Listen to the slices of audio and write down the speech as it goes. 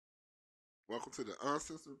Welcome to the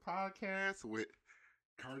Uncensored podcast with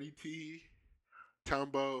Cardi T,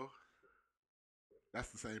 Tumbo. That's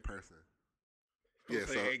the same person. Don't Yeah,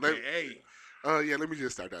 say so AKA. let me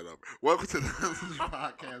just start that over. Welcome to the Uncensored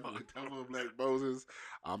podcast with Tumbo Black Moses.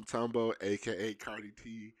 I'm Tumbo, aka Cardi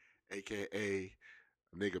T, aka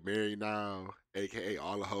nigga married now, aka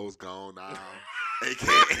all the hoes gone now,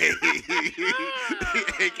 aka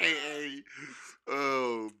aka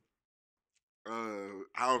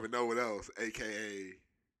I don't even know what else, aka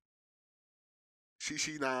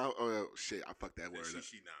she now. Oh shit, I fucked that word up.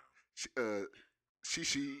 She now.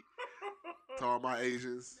 She to all my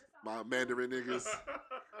Asians, my Mandarin niggas,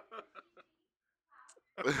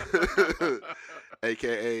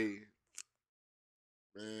 aka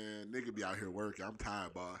man, nigga be out here working. I'm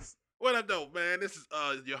tired, boss. What up, though, man? This is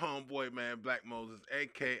your homeboy, man, Black Moses,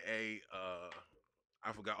 aka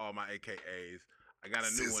I forgot all my AKAs. I got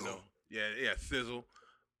a new one though. Yeah, Sizzle.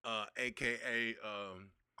 AKA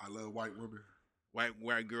I love white women.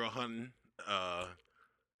 White girl hunting.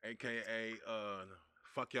 AKA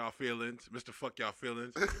fuck y'all feelings, Mr. Fuck y'all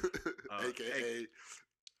feelings. AKA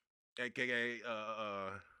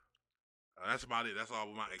that's about it. That's all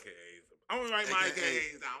my AKAs. I'm gonna write my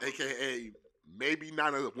AKAs down. AKA maybe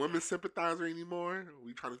not a woman sympathizer anymore.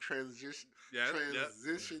 We trying to transition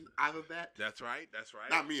out of that. That's right.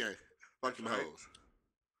 Not me, fuck them hoes.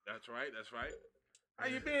 That's right. How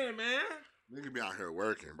you been, man? Nigga be out here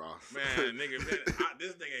working, boss. Man, nigga,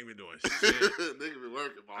 this nigga ain't been doing shit. Nigga be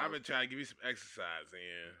working, boss. I've been trying to give you some exercise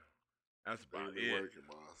in. That's about it. Working,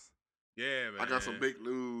 boss. Yeah, man. I got some big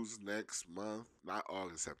news next month. Not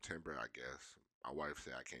August, September, I guess. My wife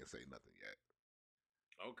said I can't say nothing yet.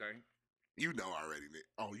 Okay. You know already, Nick.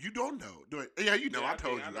 Oh, you don't know. Yeah, you know. Yeah, I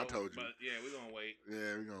told you. But yeah, we're going to wait.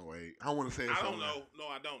 Yeah, we're going to wait. I want to say I don't know. No,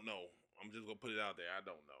 I don't know. I'm just going to put it out there. I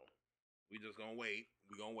don't know. We just going to wait.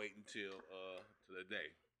 We're going to wait until the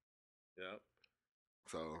day. Yep.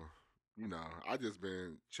 So, I just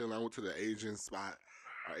been chilling. I went to the Asian spot.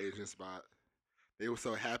 Our Asian spot. They were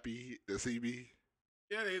so happy to see me.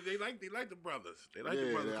 Yeah, they like the brothers. They like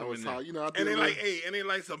the brothers coming in. And they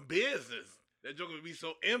like some business. That joke would be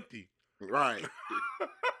so empty. Right.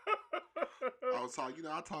 I was talking,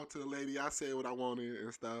 I talked to the lady. I said what I wanted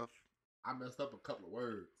and stuff. I messed up a couple of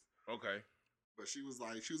words. Okay. But she was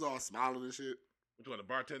all smiling and shit. Which one, the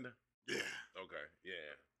bartender? Yeah. Okay,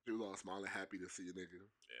 yeah. She was all smiling, happy to see a nigga.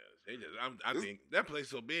 Yeah, I think that place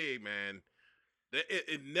so big, man.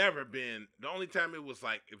 It never been. The only time it's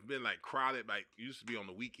been like crowded, like it used to be on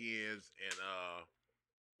the weekends and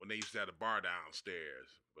when they used to have the bar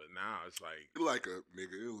downstairs. But now it's like it like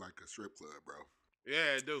a strip club, bro.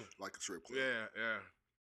 Yeah, it do. Like a strip club. Yeah.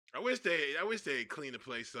 I wish they cleaned the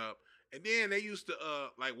place up. And then they used to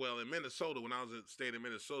in Minnesota, when I was staying in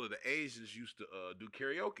Minnesota, the Asians used to do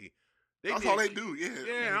karaoke. That's all they do, yeah.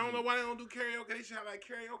 Yeah, I don't know why they don't do karaoke. They should have like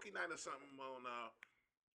karaoke night or something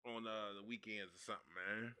on the weekends or something,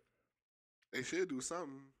 man. They should do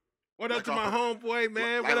something. What up to my homeboy,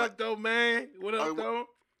 man? What up, though, man? What up, though?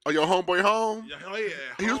 Oh, your homeboy home? Oh,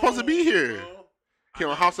 yeah. He was supposed to be here. He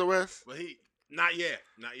on house arrest? But not yet.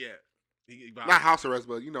 Not house arrest,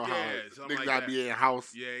 but you know how niggas like gotta be in the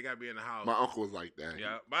house. Yeah, he gotta be in the house. My uncle was like that.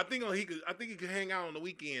 Yeah, but I think he could hang out on the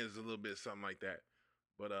weekends a little bit, something like that.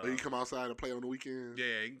 But he come outside and play on the weekends?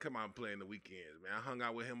 Yeah, he can come out and play on the weekends, man. I hung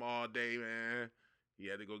out with him all day, man. He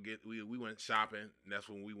had to go we went shopping, and that's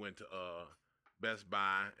when we went to Best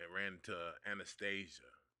Buy and ran into Anastasia.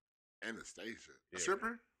 Anastasia? Yeah. A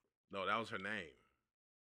stripper? No, that was her name.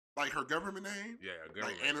 Like her government name? Yeah, her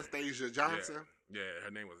government name. Anastasia Johnson? Yeah,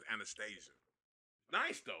 her name was Anastasia.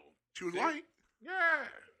 Nice, though. She was white? Yeah.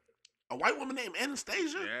 A white woman named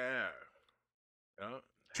Anastasia? Yeah.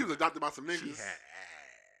 She was adopted by some niggas?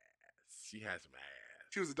 She had some ass.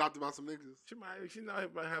 She was adopted by some niggas? She might have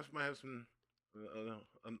some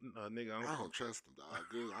nigga. I don't trust them, dog.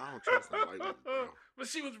 Good. I don't trust them white women, bro. But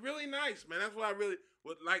she was really nice, man. That's what I really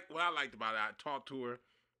what I liked about it. I talked to her.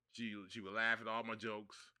 She would laugh at all my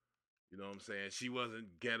jokes. You know what I'm saying? She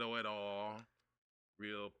wasn't ghetto at all.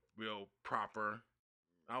 Real proper.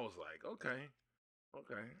 I was like, okay.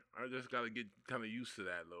 I just got to get kind of used to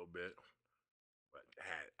that a little bit. But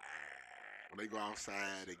when they go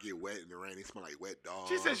outside, they get wet in the rain. They smell like wet dogs.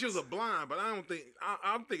 She said she was a blonde, but I don't think.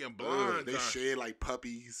 I'm thinking blonde. They shed like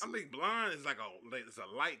puppies. I'm thinking blonde is it's a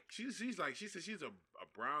light. She said she's a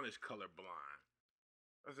brownish color blonde.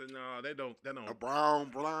 I said no, they don't. A brown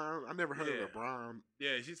blonde. I never heard of a brown.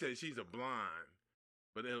 Yeah, she said she's a blonde,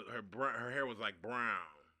 but her hair was like brown.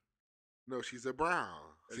 No, she's a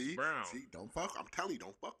brown. It's brown. See, don't fuck. I'm telling you,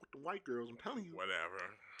 don't fuck with the white girls. I'm telling you. Whatever.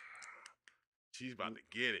 She's about to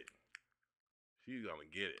get it. She's gonna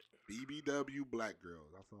get it. BBW black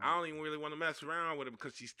girls. That's all. I don't even really want to mess around with her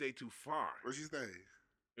because she stay too far. Where she stay?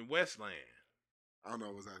 In Westland. I don't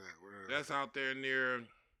know what's that at. Where? That's out there near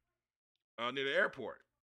the airport.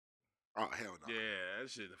 Oh hell no. Yeah, that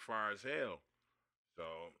shit far as hell. So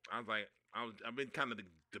I was like, I've been kind of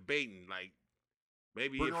debating, like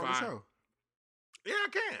maybe Bring if her on the show. Yeah,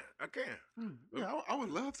 I can. Yeah, I would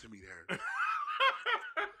love to meet her.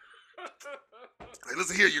 Hey,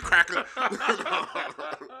 listen here, you cracker.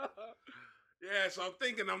 Yeah, so I'm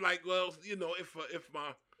thinking, I'm like, well, you know, if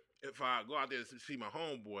I go out there to see my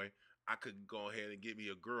homeboy, I could go ahead and get me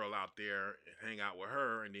a girl out there and hang out with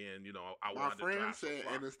her, and then, you know, I My wanted to friend drive so said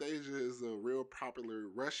far. Anastasia is a real popular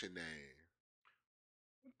Russian name.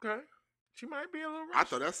 Okay, she might be a little Russian. I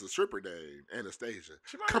thought that's a stripper name, Anastasia.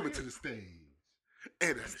 Coming to the stage,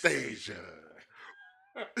 Anastasia.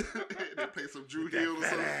 They play some Drew Hill or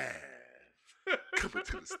something. Coming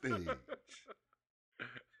to the stage.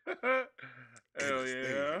 Hell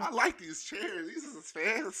yeah! I like these chairs. These is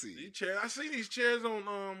fancy. These chairs. I see these chairs on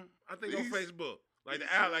I think on Facebook, like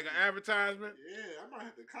like an advertisement. Yeah, I might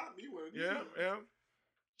have to cop me one. Yeah.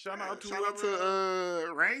 Shout out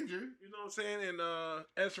to Ranger. You know what I'm saying? And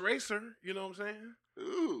S Racer. You know what I'm saying?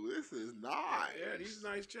 Ooh, this is nice. Yeah, these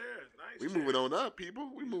nice chairs. Nice. We chairs. moving on up,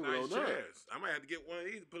 people. We moving nice on chairs. I might have to get one of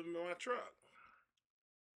these and put them in my truck.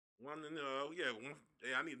 One,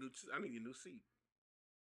 yeah, I need a new seat.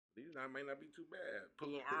 These might not be too bad. Put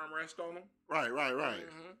a little armrest on them. Right.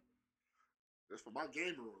 Mm-hmm. That's for my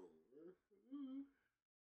game room.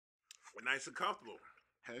 We're nice and comfortable.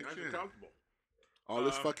 Heck nice yeah. and comfortable. All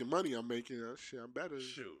this fucking money I'm making, shit, I'm better.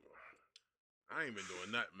 Shoot. I ain't been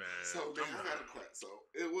doing nothing, man. So, man, I got a question. So,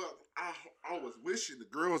 it was, I was wishing the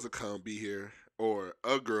girls would come be here, or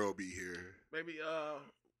a girl be here. Maybe,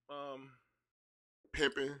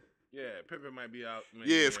 Pimpin'. Yeah, Pimpin' might be out.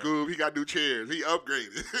 Yeah, Scoob, he got new chairs. He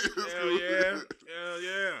upgraded. Hell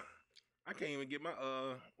yeah. I can't even get my,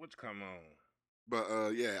 what's come on.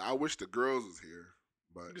 But, yeah, I wish the girls was here.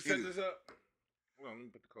 But you can set this up. Well, let me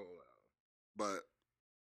put the coal out. But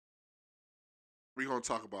we gonna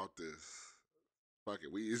talk about this. Fuck it.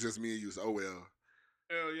 It's just me and you. So, oh well.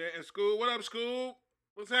 Hell yeah. And Scoob, what up, Scoob?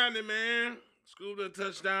 What's happening, man? Scoob done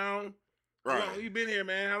touchdown. Right. How long you been here,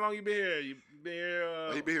 man? How long you been here? You been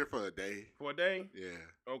here? He been here for a day. For a day? Yeah.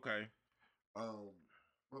 Okay. What am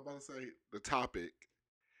I about to say? The topic.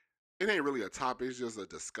 It ain't really a topic. It's just a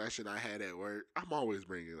discussion I had at work. I'm always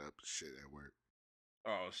bringing up shit at work.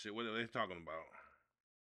 Oh shit! What are they talking about?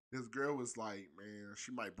 This girl was like, man,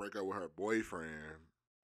 she might break up with her boyfriend.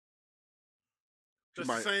 Just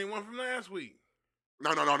the same one from last week.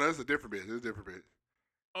 No. That's a different bitch. It's a different bitch.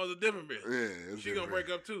 Oh, it's a different bitch. Yeah, she gonna break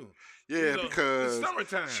up too. Yeah, because it's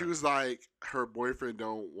summertime. She was like, her boyfriend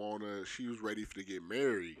don't wanna. She was ready to get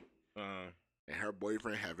married, and her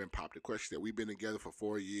boyfriend haven't popped the question that we've been together for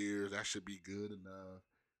 4 years. That should be good enough.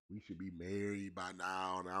 We should be married by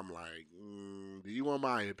now. And I'm like, do you want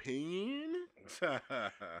my opinion?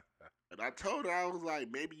 And I told her, I was like,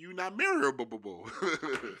 maybe you not marriable.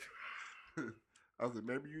 I was like,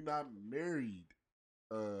 maybe you not married,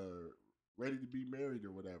 ready to be married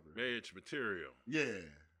or whatever. Marriage material. Yeah.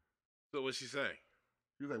 So what'd she say?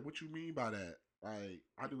 She was like, what you mean by that? Like,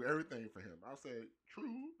 I do everything for him. I said,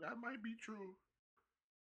 true. That might be true.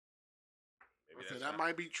 Maybe I said, that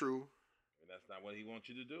might be true. That's not what he wants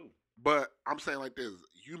you to do. But I'm saying like this: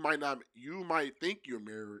 you might think you're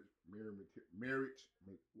marriage.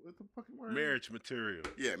 What's the fucking word? Marriage material.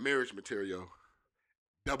 Yeah, marriage material.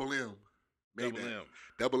 Double M.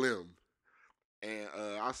 Double M. And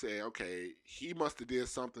I said, okay, he must have did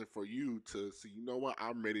something for you to say, you know what?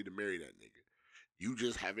 I'm ready to marry that nigga. You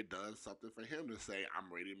just haven't done something for him to say,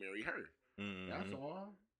 I'm ready to marry her. Mm-hmm. That's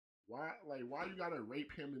all. Why you gotta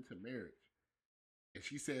rape him into marriage? And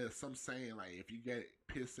she said some saying like, if you get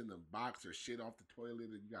pissed in the box or shit off the toilet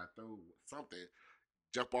and you gotta throw something,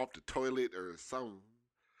 jump off the toilet or something.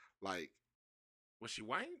 Like, was she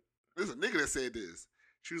white? There's a nigga that said this.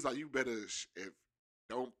 She was like, you better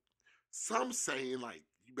some saying like,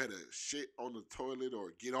 you better shit on the toilet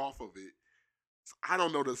or get off of it. So I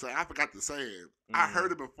don't know the saying. I forgot the saying. Mm-hmm. I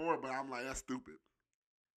heard it before, but I'm like, that's stupid.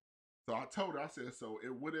 So I told her, I said, so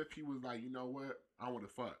what if he was like, you know what? I want to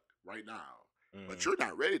fuck right now. But you're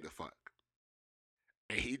not ready to fuck.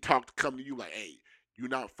 And he come to you like, hey, you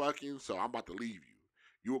not fucking, so I'm about to leave you.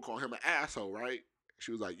 You would call him an asshole, right?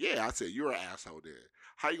 She was like, yeah. I said, you're an asshole then.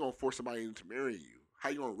 How you going to force somebody into marrying you? How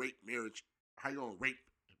you going to rape marriage? How you going to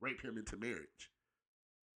rape him into marriage?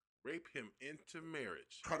 Rape him into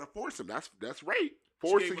marriage? Try to force him. That's rape.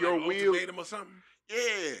 Forcing your will. Ultimatum or something?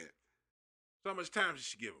 Yeah. So how much time did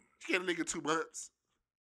she give him? She gave a nigga 2 months.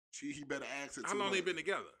 He better ask it How to long her. they been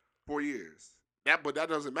together? 4 years. But that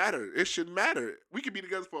doesn't matter. It shouldn't matter. We could be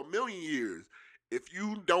together for 1,000,000 years. If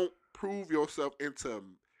you don't prove yourself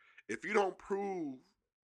if you don't prove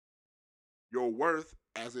your worth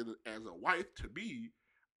as a wife to me,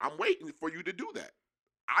 I'm waiting for you to do that.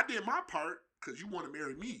 I did my part because you want to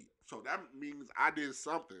marry me, so that means I did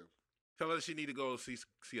something. Tell her she need to go see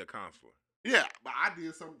a counselor. Yeah, but I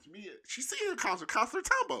did something to me. She's seeing a counselor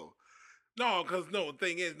Tumbo. No, because the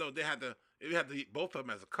thing is, they had to both of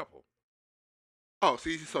them as a couple. Oh,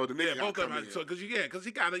 see, so the nigga both of them. So because you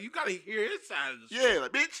gotta hear his side of the story. Yeah,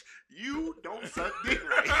 like, bitch, you don't suck dick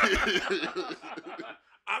right.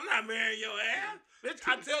 I'm not marrying your ass, bitch.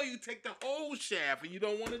 I tell you, take the whole shaft, and you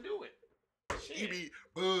don't want to do it. Shit. You be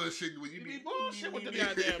bullshitting when you be bullshit with the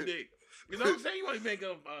goddamn dick. You know what I'm saying? You want to make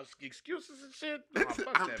excuses and shit? No,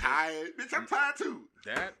 I'm tired. Bitch, I'm tired too.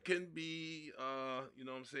 That can be, you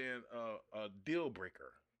know what I'm saying, a deal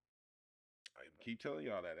breaker. I keep telling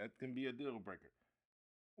y'all that. That can be a deal breaker.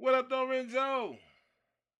 What up, though, Renzo?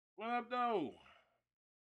 What up, though?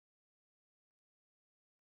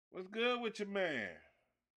 What's good with your man?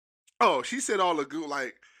 Oh, she said all the good,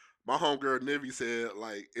 like, my homegirl Nivy said,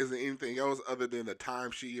 like, isn't anything else other than the time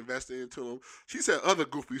she invested into him. She said other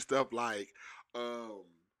goofy stuff like, oh,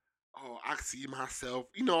 I see myself.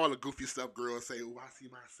 You know all the goofy stuff girls say, oh, I see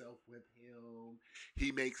myself with him.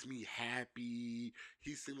 He makes me happy.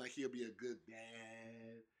 He seems like he'll be a good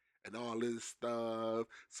dad and all this stuff.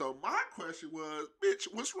 So my question was, bitch,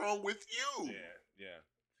 what's wrong with you? Yeah.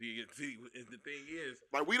 See, the thing is,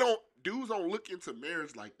 like, dudes don't look into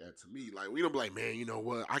marriage like that to me. Like, we don't be like, man, you know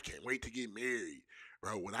what? I can't wait to get married.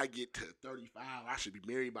 Bro, when I get to 35, I should be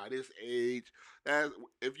married by this age.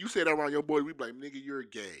 If you say that around your boy, we be like, nigga, you're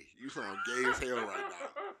gay. You sound gay as hell right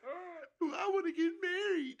now. I want to get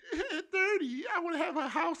married at 30. I want to have a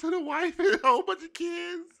house and a wife and a whole bunch of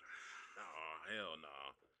kids. No, hell no.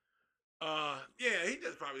 Yeah, they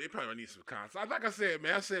probably need some counseling. Like I said,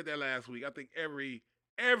 man, I said that last week. I think every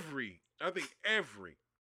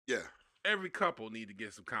couple need to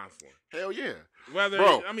get some counseling. Hell yeah. Whether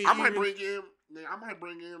bro, I might bring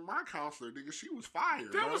in my counselor, nigga. She was fire.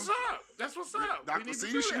 What's up. That's what's up. Dr.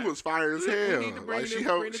 C, she was fire as hell. Like, she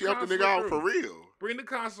helped the nigga out for real. Bring the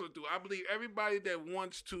counselor through. I believe everybody that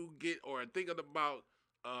wants to get or thinking about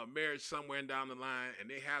marriage somewhere down the line, and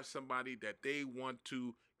they have somebody that they want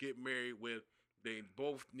to get married with, they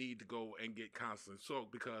both need to go and get counseling. So,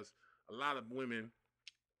 because a lot of women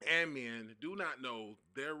and men do not know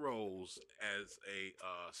their roles as a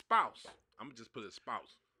spouse. I'm gonna just put it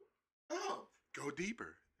spouse. Oh, go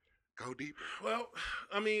deeper. Well,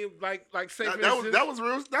 I mean, like say that was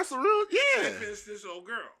real. That's a real, yeah. Say for instance, old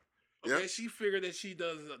girl. Okay, she figured that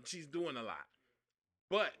she's doing a lot,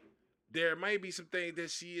 but there may be some things that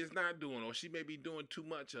she is not doing, or she may be doing too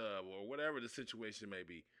much of, or whatever the situation may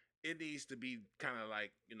be. It needs to be kind of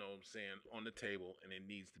like, you know what I'm saying, on the table, and it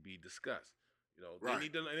needs to be discussed. You know, right.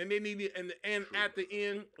 They need and at the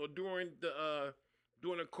end or during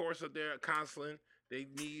the course of their counseling, they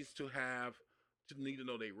need to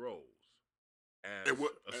know their roles as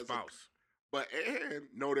a spouse. And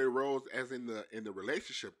know their roles as in the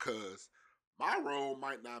relationship, because my role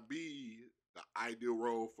might not be the ideal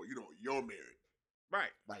role for, you know, your marriage.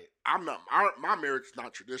 Right. Like, I'm not, my marriage is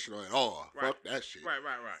not traditional at all. Right. Fuck that shit. Right.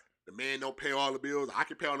 The man don't pay all the bills. I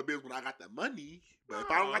can pay all the bills when I got the money. But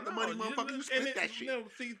if I don't got the money, motherfucker, you split that shit.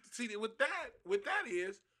 See, with that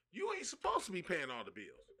is, you ain't supposed to be paying all the bills.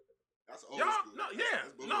 That's old school.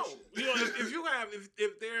 You know,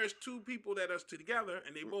 if there's two people that are together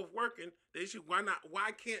and they both working, they should. Why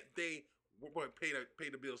can't they pay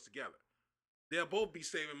the bills together? They'll both be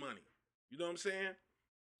saving money. You know what I'm saying?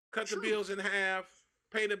 Cut the bills in half,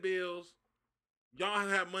 pay the bills. Y'all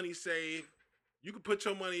have money saved. You can put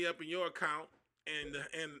your money up in your account and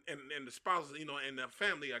the spouse, you know, and the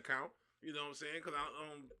family account. You know what I'm saying? Because I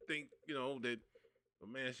don't think, you know, that a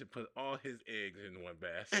man should put all his eggs in one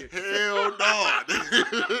basket. Hell no.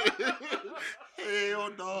 Hell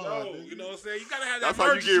no. No, you know what I'm saying? You gotta have that. That's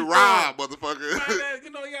how you get robbed, motherfucker. You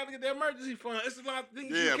know, you gotta get that emergency fund. It's a lot of things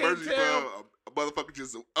you can't emergency tell. fund. A motherfucker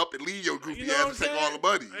just up and leave your goofy ass and take all the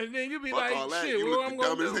money. And then you be fuck like, all that. shit, You what look I'm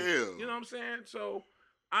dumb gonna as do? hell. You know what I'm saying? So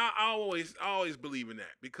I always believe in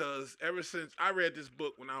that, because ever since I read this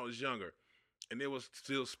book when I was younger, and it was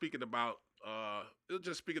still speaking about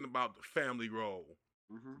the family role,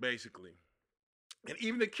 basically. And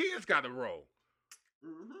even the kids got a role.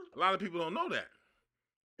 A lot of people don't know that.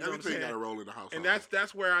 You Everything got a role in the house. And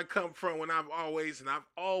that's where I come from when I've always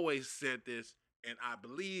said this, and I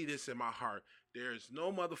believe this in my heart. There's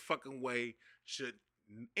no motherfucking way should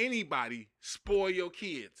anybody spoil your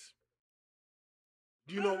kids.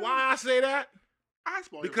 You know why I say that? I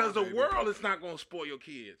spoil Because my the baby. world is not going to spoil your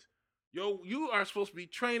kids. You are supposed to be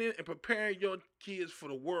training and preparing your kids for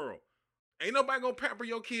the world. Ain't nobody going to pamper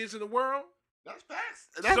your kids in the world. That's facts.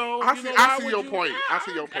 I see your point. I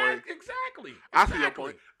see your point. Exactly. I see your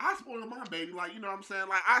point. I spoil my baby, like, you know what I'm saying?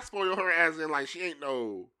 Like, I spoil her as in, like, she ain't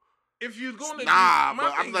no. If you're going to but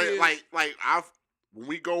I'm like, when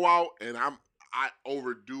we go out and I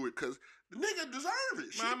overdo it because the nigga deserve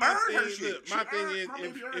it. She earned her shit. My thing is,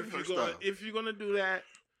 if you're gonna do that,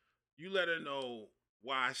 you let her know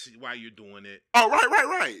why you're doing it. Oh,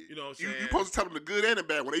 right. You know what I'm saying? You supposed to tell them the good and the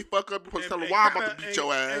bad. When they fuck up, you supposed to tell them why I'm about to beat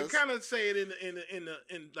your ass. And kind of say it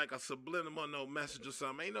in like a subliminal message or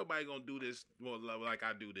something. Ain't nobody gonna do this more like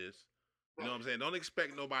I do this. You know what I'm saying? Don't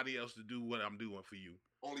expect nobody else to do what I'm doing for you.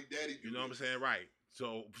 Only daddy. You know what I'm saying? Right.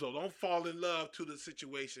 So don't fall in love to the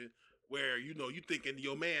situation where you thinking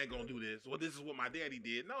your man gonna do this. Well, this is what my daddy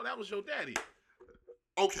did. No, that was your daddy.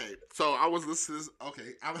 Okay, so I was listening.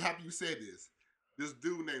 Okay, I'm happy you said this. This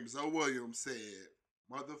dude named Zoe Williams said,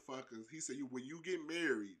 "Motherfuckers," he said, when you get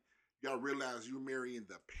married, you gotta realize you're marrying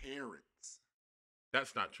the parents.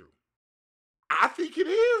 That's not true. I think it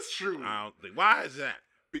is true. I don't think. Why is that?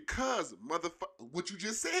 Because what you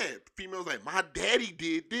just said, females like my daddy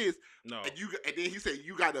did this. No, and then he said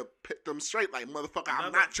you gotta put them straight, like motherfucker.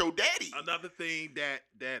 I'm not your daddy. Another thing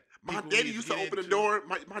that my daddy used to open the door.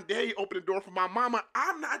 My daddy opened the door for my mama.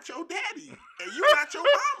 I'm not your daddy, and you not your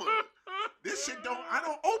mama. This shit I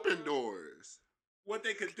don't open doors. What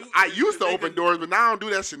they could do? I used to open doors, but now I don't do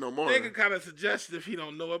that shit no more. They can kind of suggest if he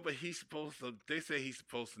don't know it, but he's supposed to. They say he's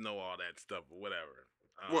supposed to know all that stuff or whatever.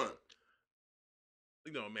 What?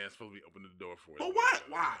 You know, a man's supposed to be opening the door for it. But what?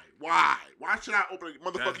 Why? Why should I open it?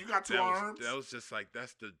 Motherfucker, you got two arms? That was just like,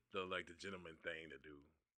 that's the gentleman thing to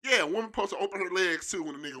do. Yeah, a woman supposed to open her legs too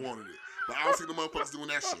when a nigga wanted it. But I don't see the motherfuckers doing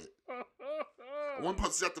that shit. A woman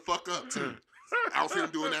supposed to shut the fuck up too. I don't see them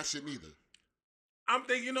doing that shit neither. I'm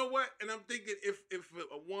thinking, you know what? And I'm thinking if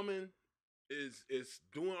a woman is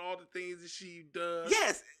doing all the things that she does.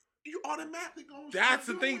 Yes. You automatically gonna. That's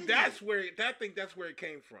the thing. That's where it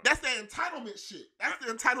came from. That's the entitlement shit. That's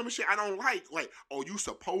the entitlement shit I don't like. Like, oh, you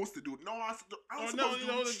supposed to do it. No, I don't supposed to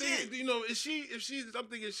do shit. If she's, I'm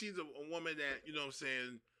thinking she's a woman that, you know what I'm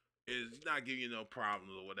saying, is not giving you no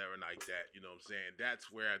problems or whatever like that. You know what I'm saying?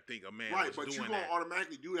 That's where I think a man is doing that. Right, but you gonna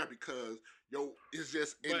automatically do that because it's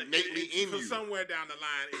just innately in you. Somewhere down the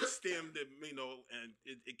line, it stemmed, and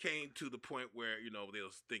it came to the point where they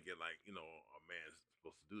was thinking like, a man's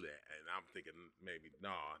supposed to do that, and I'm thinking maybe that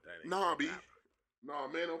ain't. Nah, B. Nah,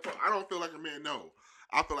 man. I don't feel like a man. No,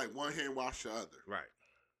 I feel like one hand wash the other. Right.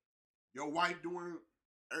 Your wife doing.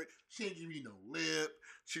 She ain't give you no lip.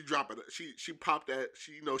 She drop it. She popped that.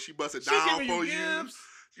 She bust it down for you. Gives.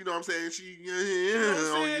 You know what I'm saying? She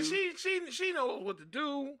she knows what to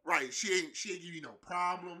do. Right. She ain't give you no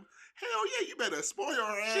problem. Hell yeah, you better spoil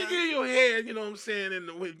her ass. She give you a head, you know what I'm saying, and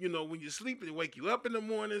when you sleep and wake you up in the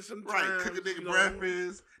morning sometimes. Right, cook a nigga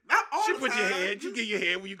breakfast. Not all the time. She put your head, you get your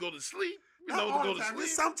head when you go to sleep. You know to go to sleep.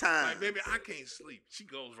 Sometimes. Like, baby, I can't sleep. She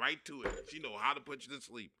goes right to it. She know how to put you to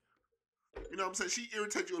sleep. You know what I'm saying? She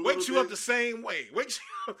irritates you a little bit. Wakes you up the same way. Wakes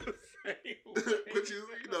you up the same way. Put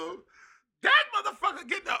you, That motherfucker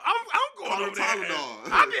get the. I'm going over there.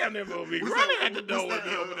 I damn near gonna be running at the door when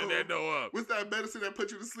you opening that door up. What's that medicine that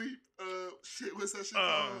put you to sleep? What's that shit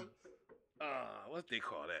called? What they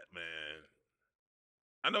call that, man?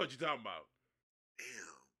 I know what you're talking about.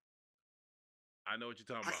 Damn. I know what you're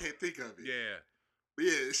talking about. I can't think of it. Yeah. But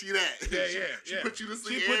yeah, she that. Yeah, she put you to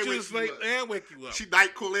sleep. She put you to sleep and wake you up. She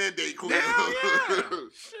night cool and day cool. Hell yeah.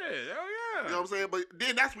 Shit, hell yeah. You know what I'm saying? But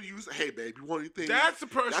then that's when you say, hey, babe, you want anything? That's the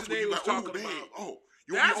person they was talking about. Oh,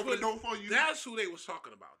 you want me to open the door for you? That's who they was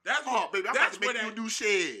talking about. That's baby, I'm about to make you do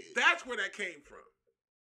shit. That's where that came from.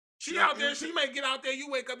 She out there, she may get out there, you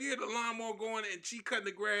wake up, you hear the lawnmower going, and she cutting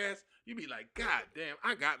the grass. You be like, God damn,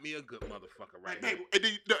 I got me a good motherfucker right now. And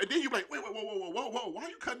then you be like, wait, whoa, why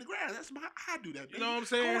you cutting the grass? I do that, baby. You know what I'm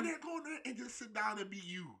saying? Go in there and just sit down and be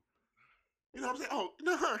you. You know what I'm saying? Oh,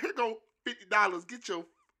 no, here go $50. Get your,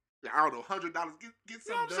 I don't know, $100. Get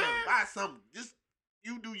something done. Buy something. Just,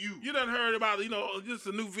 you do you. You done heard about, just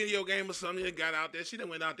a new video game or something that got out there. She done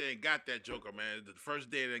went out there and got that Joker, man, the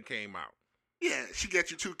first day that it came out. Yeah, she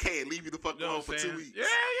got you 2K and leave you the fuck alone for 2 weeks.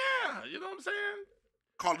 Yeah. You know what I'm saying?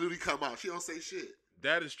 Call of Duty come out. She don't say shit.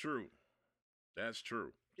 That is true. That's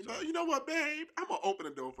true. You know what, babe? I'm going to open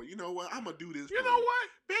the door for you. You know what? I'm going to do this You know what?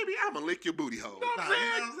 Baby, I'm going to lick your booty hole. You know what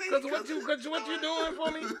I'm saying? Because what you doing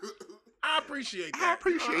for me? I appreciate that. I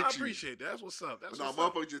appreciate that. That's what's up.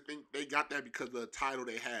 Motherfuckers just think they got that because of the title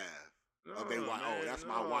they have. Of they wife. Oh, that's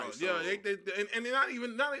my wife. So. Yeah, and they're not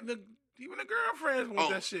even Even the girlfriends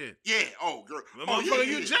want that shit. Yeah. Oh, girl. The Oh, motherfucker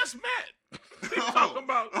yeah. you just met. She talking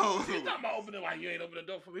about opening why you ain't opening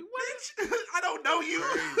the door for me. What? Bitch, I don't know you.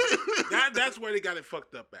 That's where they got it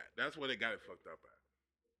fucked up at. That's where they got it fucked up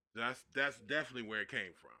at. That's definitely where it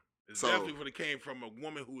came from. It's definitely where it came from. A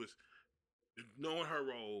woman who is knowing her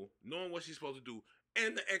role, knowing what she's supposed to do,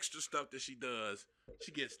 and the extra stuff that she does.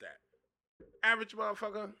 She gets that. Average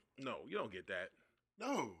motherfucker? No, you don't get that.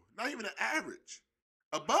 No, not even an average.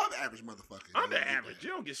 Above average motherfucker. Under average, you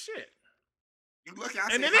don't get shit. You lucky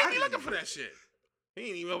and then they be looking for that shit. He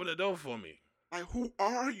ain't even open the door for me. Like, who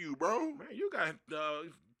are you, bro? Man, you got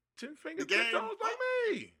 10 finger toes like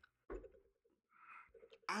me.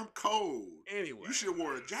 I'm cold. Anyway, you should have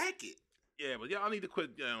wore a jacket. Yeah, but y'all need to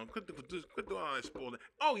quit doing all that spoiling.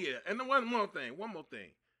 Oh yeah, and then one more thing.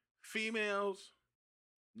 Females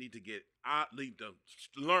need to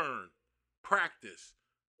learn, practice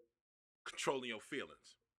controlling your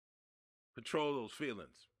feelings. Control those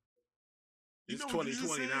feelings. It's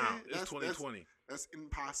 2020 now. It's 2020. That's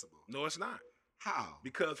impossible. No, it's not. How?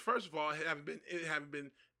 Because first of all, it haven't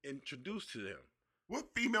been introduced to them. What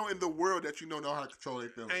female in the world that you know how to control their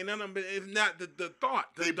feelings? Ain't none of them. It's not the thought.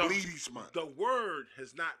 They bleed each month. The word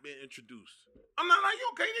has not been introduced. I'm not like,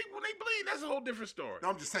 okay, when they bleed, that's a whole different story. No,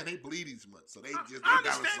 I'm just saying they bleed each month, so I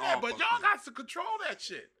understand that, but y'all got to control that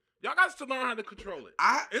shit. Y'all got to learn how to control it.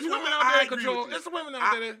 It's women out there that control. It's women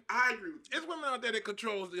out there. I agree with you. It's women out there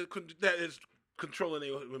that is controlling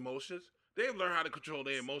their emotions. They've learned how to control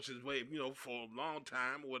their emotions, for a long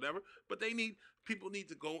time or whatever. But people need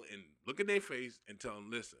to go and look at their face and tell them,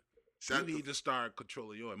 listen, you need to start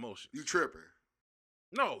controlling your emotions. You tripping?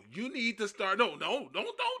 No, you need to start. No, don't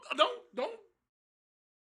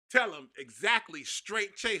tell them exactly.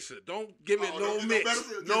 Straight chaser. Don't give it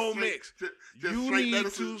no mix. You need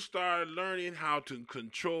to start learning how to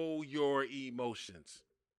control your emotions.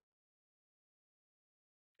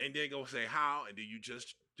 And then go say how, and then you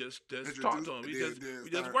just talk to them. We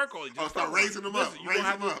just work on it. Start raising them up. You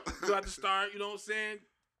have to start, you know what I'm saying?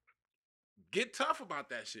 Get tough about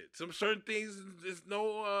that shit. Some certain things, there's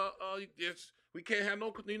no, we can't have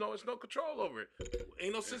no, it's no control over it.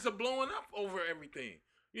 Ain't no sense of blowing up over everything.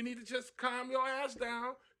 You need to just calm your ass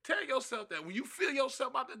down. Tell yourself that when you feel yourself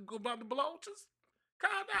about to blow, just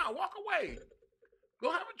calm down, walk away.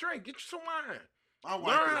 Go have a drink, get you some wine.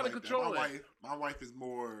 Learn how to control it. My wife is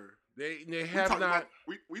more. They have not.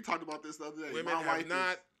 We talked about this the other day. Women have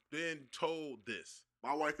not been told this.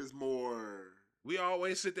 My wife is more. We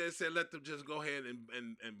always sit there and say, let them just go ahead and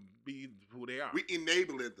be who they are. We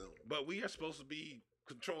enabling them. But we are supposed to be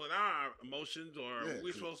controlling our emotions, or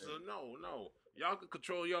we're supposed to. No. Y'all can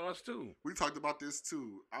control yours too. We talked about this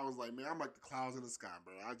too. I was like, man, I'm like the clouds in the sky,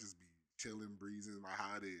 bro. I just be chilling, breezing, like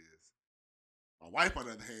how it is. My wife, on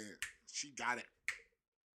the other hand, she got it.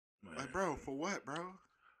 Man. Like, bro, for what, bro?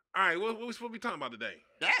 All right, what we supposed to be talking about today?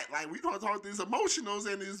 That, like, we gonna talk these emotionals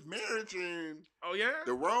and this marriage and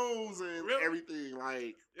the roles and everything,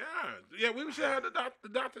 like. Yeah, we should have the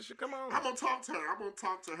doctor should come on. I'm gonna talk to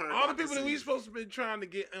her. All the people that we supposed to be trying to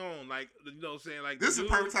get on, like, you know what I'm saying, like. This is the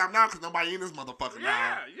perfect time now because nobody in this motherfucker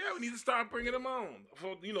now. Yeah, we need to start bringing them on.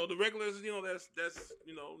 For the regulars, that's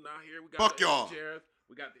now here we got fuck y'all. Chairs,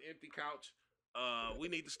 we got the empty couch. We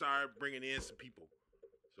need to start bringing in some people.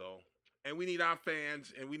 So. And we need our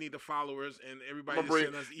fans, and we need the followers, and everybody to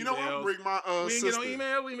send us emails. You know what? I'm bring my we sister. Get no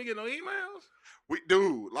emails. We didn't get no emails. We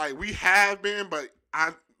do. Like, we have been, but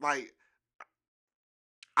I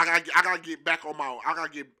gotta get back on my. I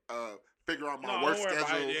gotta get figure out my work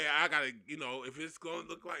schedule. Yeah, I gotta. If it's gonna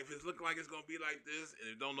look like it's gonna be like this,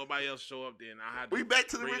 and if don't nobody else show up, then I had to. We back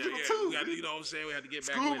to the original too. We gotta, you know what I'm saying? We had to get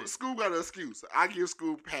back with it. School got an excuse. I give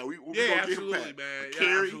school pat. We absolutely, get him man.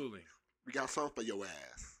 Carrie, absolutely. We got something for your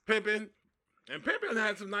ass. Pimpin'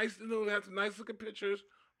 had some nice, looking pictures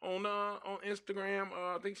on Instagram.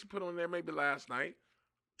 I think she put on there maybe last night.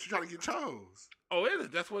 She trying to get chose. Oh, is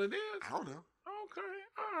it? That's what it is. I don't know. Okay,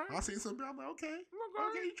 all right. I seen something. I'm like, okay,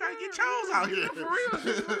 you trying to get chose out here? For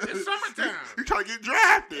real, it's summertime. You trying to get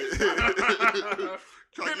drafted?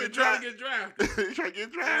 trying to get drafted. You trying to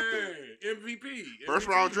get drafted? Yeah, MVP. First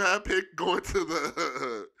round draft pick going to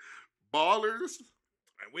the Ballers.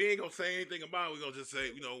 We ain't gonna say anything about it. We're gonna just say,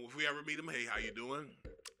 if we ever meet him, hey, how you doing?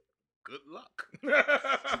 Good luck.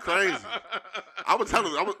 She crazy. I would tell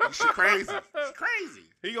her, she crazy. She crazy.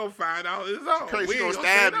 He gonna find out his own. She crazy. She gonna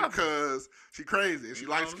stab you because she crazy and she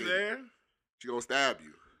likes it. She gonna stab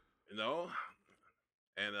you.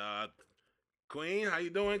 And Queen, how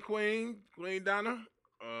you doing, Queen? Queen Donna?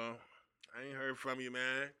 I ain't heard from you,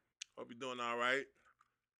 man. Hope you're doing all right.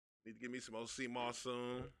 Need to give me some more CMOS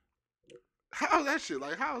soon. How's that shit?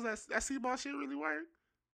 Like, how's that CMOS shit really work?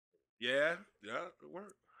 Yeah, it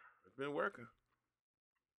worked. It's been working.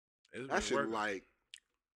 It's That been shit working. like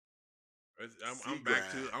I'm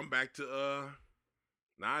back to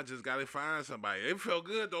now I just gotta find somebody. It felt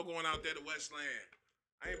good though going out there to Westland.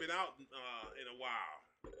 I ain't been out in a while.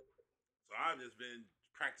 So I've just been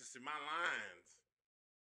practicing my lines.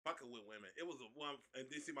 Fucking with women. It was a one and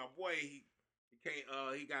then see my boy, he can't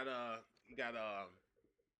he got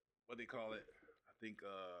what they call it? I think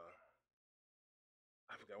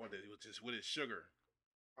I forgot what it was just with his sugar.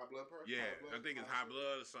 high blood pressure. Yeah, High blood, I think it's high high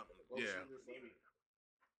blood or something. sugar, Yeah. sugar, something.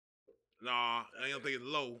 No, I don't think it's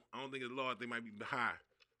low. I don't think it's low. I think it might be high.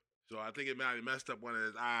 So I think it might have messed up one of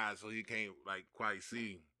his eyes, so he can't like quite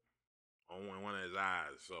see on one of his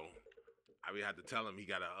eyes. So I would have to tell him he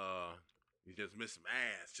gotta he just missed some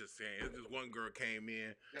ass. Just saying, it's just one girl came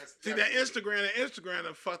in. See that Instagram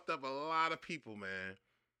done fucked up a lot of people, man.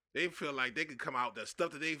 They feel like they could come out that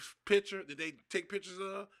stuff that they take pictures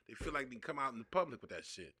of. They feel like they can come out in the public with that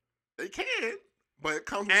shit. They can, but it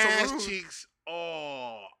comes with Ass some rules. cheeks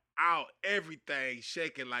all out, everything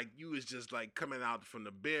shaking like you was just like coming out from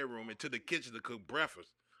the bedroom into the kitchen to cook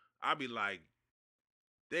breakfast. I'd be like,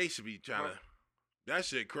 they should be trying to. That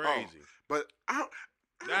shit crazy. But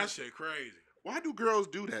That shit crazy. why do girls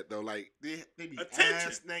do that though? Like they be Attention.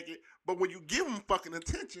 ass naked, but when you give them fucking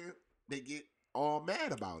attention, they get all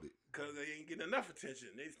mad about it. Because they ain't getting enough attention.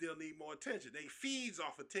 They still need more attention. They feeds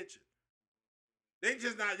off attention. They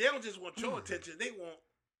don't just want your attention. They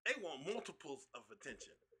want multiples of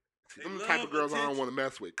attention. They Them the love type of girls I don't attention. want to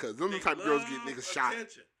mess with, because them They the type of girls get love niggas shot.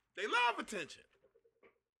 attention. They love attention.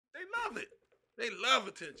 They love it. They love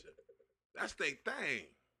attention. That's their thing.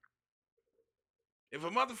 If a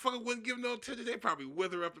motherfucker wouldn't give no attention, they probably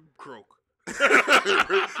wither up and croak.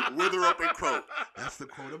 Wither up and croak. That's the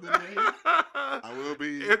quote of the day. I will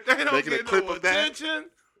be If they don't making a get clip no of that attention,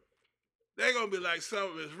 they gonna be like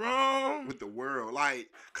something is wrong. with the world. Like,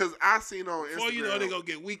 cause I seen on Instagram. Before you know, they gonna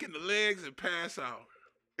get weak in the legs and pass out.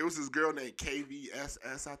 It was this girl named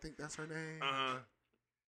KVSS, I think that's her name.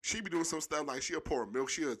 She be doing some stuff like she'll pour milk,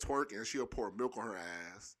 she'll twerk, and she'll pour milk on her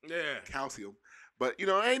ass. Yeah. Calcium. But, you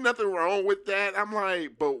know, ain't nothing wrong with that. I'm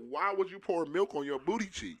like, but why would you pour milk on your booty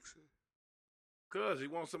cheeks? Cause he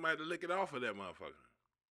wants somebody to lick it off of that motherfucker.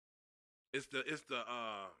 It's the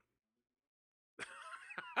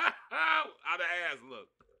how the ass look.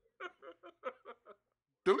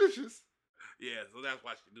 Delicious. Yeah, so that's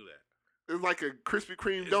why she do that. It's like a Krispy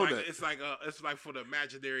Kreme It's donut. it's like for the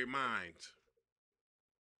imaginary mind.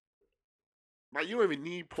 Like, you don't even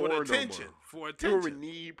need porn For attention. no more. For You don't even attention.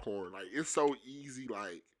 need porn. Like, it's so easy.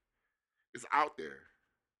 Like, it's out there.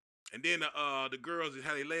 And then the girls that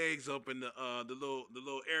have their legs up in the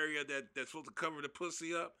little area that's supposed to cover the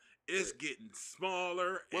pussy up, it's getting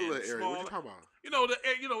smaller What and little area? smaller. What you talking about?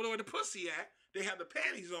 You know where the pussy at? They have the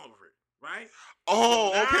panties over it, right?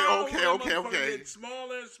 Oh, So now okay. the motherfucker getting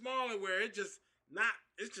smaller and smaller, where it's just not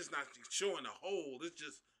showing the hole. It's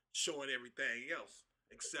just showing everything else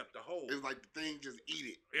except the hole. It's like the thing just eat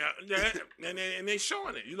it. Yeah, and they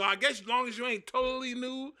showing it. You know, I guess as long as you ain't totally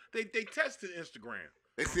nude, they tested Instagram.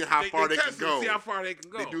 They see how far they can test it, go. See how far they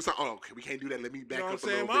can go. They do something. Oh, okay, we can't do that. Let me back You know up what I'm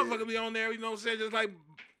a saying? little Motherfucker bit. be on there, you know what I'm saying? Just like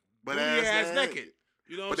But booty ass naked.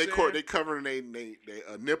 You know what I'm saying? They covering they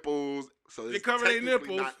nipples, so They it's cover their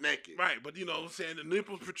technically nipples. not naked. Right, but you know what I'm saying? The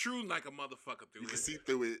nipples protruding like a motherfucker through You it. can see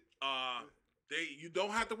through it. You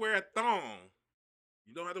don't have to wear a thong.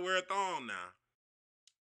 You don't have to wear a thong now.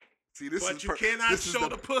 See, this But is you cannot show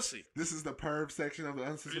the pussy. This is the perv section of the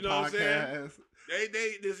Uncensored You know what I'm saying? podcast.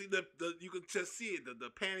 You can just see it. The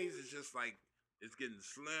panties is just like it's getting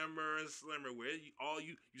slimmer and slimmer. Where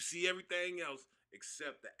you see everything else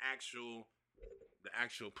except the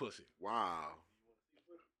actual pussy. Wow.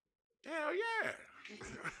 Hell yeah.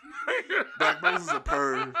 Black Moses is a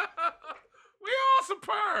perv. We all some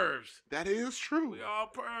pervs. That is true. We all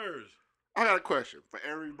pervs. I got a question for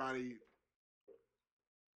everybody.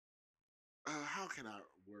 How can I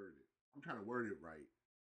word it? I'm trying to word it right.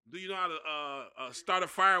 Do you know how to start a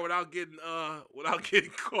fire without getting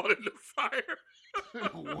caught in the fire?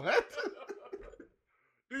 What?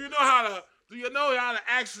 Do you know how to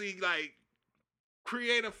actually like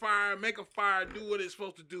create a fire, make a fire, do what it's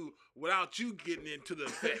supposed to do without you getting into the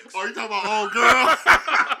effects? Oh, you talking about old girl?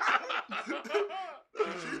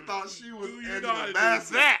 She thought she was. Do you know how to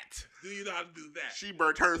do that? Do you know how to do that? She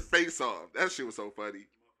burnt her face off. That shit was so funny.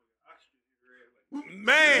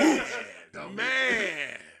 Man.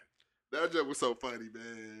 That joke was so funny,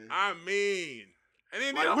 man. I mean, and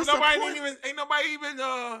then Like, what's the nobody point? ain't nobody even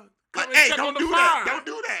Like, come hey, check don't on the do fire. that. Don't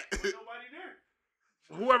do that. Nobody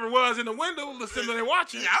there. Whoever was in the window, sitting there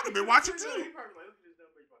watching. Yeah, I would have been watching too. He probably like, look at this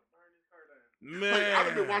dumb bitch about to burn this car down. Man, Like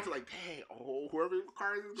I've been watching like, dang, whoever the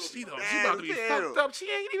car is she gonna be she about to be fucked up. She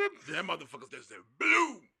ain't even. That motherfucker's just there.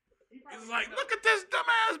 Blue. He's like, look at this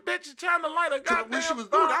dumbass bitch trying to light a goddamn when she was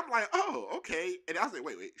doing it, I'm like, oh, okay. And I was like,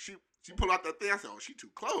 wait. She pulled out that thing. I said, oh, she too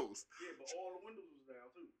close. Yeah, but all the windows was down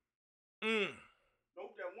too.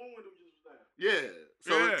 Nope, that one window just was down. Yeah.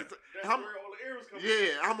 So Yeah. That's where all the air was coming.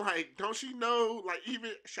 Yeah, I'm like, don't she know? Like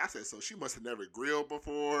even I said, so she must have never grilled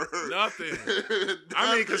before. Nothing.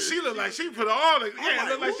 I mean, cause she looked like she put all the like,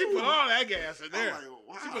 looked like she put ooh. all that gas in there. I'm like,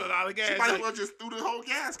 wow. She put a lot of gas. She might as like, well just threw the whole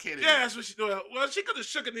gas can in yeah, there. that's what she doing. Well, she could have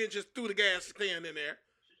shook it and just threw the gas can in there.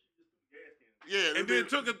 Yeah, And then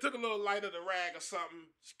took a little light of the rag or something,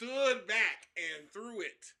 stood back and threw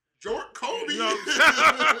it. Jordan Kobe. You know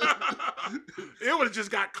it would have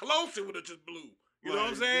just got close. It would have just blew. You know what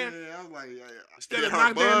I'm saying? Yeah, I was like, Instead of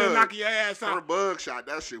knocking your ass out. Her bug shot,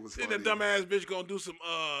 that shit was funny. Then the dumbass bitch gonna do some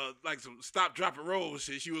some stop, drop, and roll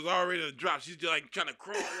shit. She was already to drop. She's just like trying to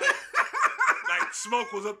crawl. Like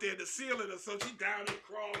smoke was up there in the ceiling or something. She down there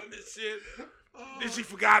crawling and shit. Then she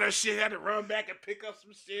forgot her shit. Had to run back and pick up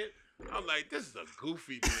some shit. I'm like, this is a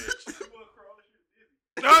goofy bitch.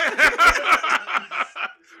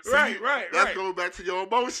 Right. Let's go back to your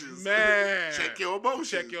emotions. Man. Check your emotions.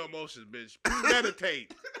 Check your emotions, bitch.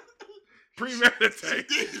 Premeditate.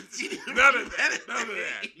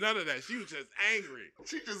 None of that. She was just angry.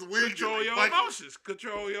 She just wigged. Control your emotions.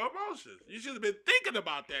 You should have been thinking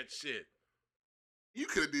about that shit. You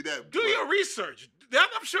could have did that. Do your research.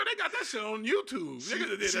 I'm sure they got that shit on YouTube. She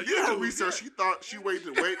did her research. She thought she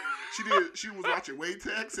waited to wait. She was watching Wait to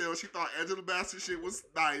Exhale. She thought Angela Bassett shit was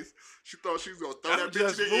nice. She thought she was gonna throw that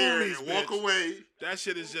bitch in the air and walk away. That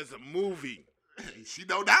shit is just a movie. She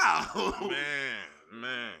know now.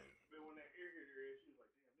 Man.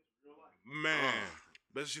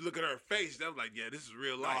 But she look at her face. That was like, yeah, this is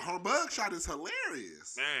real life. Her mug shot is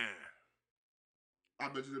hilarious. Man. I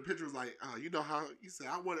bet you the picture was like, you know how you said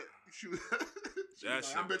I want to. That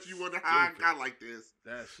shit I bet you wonder how I got like this.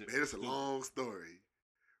 That shit. Man, it's a long story.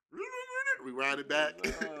 We ride it back.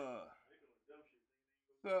 What's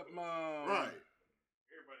up, Mom? Right.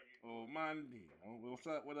 Oh, Monday. What's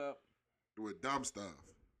up? What up? Doing dumb stuff.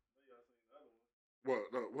 What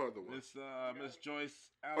other one? Miss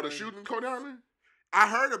Joyce Allen. Oh, the shooting in Coney Island? I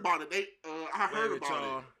heard about it. I heard about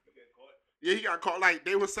it. Yeah, he got caught. Like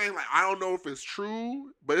they were saying, like I don't know if it's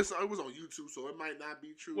true, but it was on YouTube, so it might not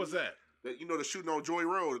be true. What's that? The shooting on Joy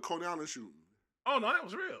Road, the Coney Island shooting. Oh no, that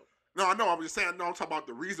was real. No, I know. I'm just saying. No, I'm talking about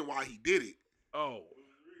the reason why he did it. Oh.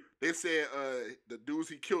 They said the dudes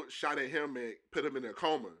he killed shot at him and put him in a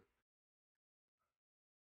coma,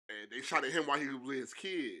 and they shot at him while he was with his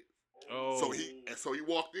kids. Oh. So he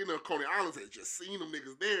walked into Coney Island and just seen them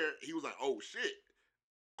niggas there. He was like, oh shit,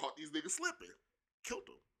 caught these niggas slipping, killed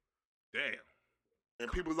them. Damn.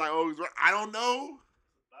 And people was like, oh, he's right. I don't know.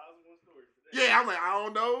 Yeah, I'm like, I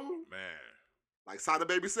don't know. Man. Like Sada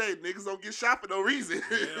Baby said, niggas don't get shot for no reason.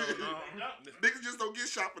 Hell no. Niggas just don't get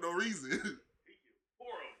shot for no reason.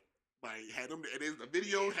 Like, had them, and the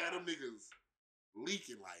video had them niggas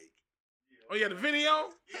leaking like. Oh, yeah, the video?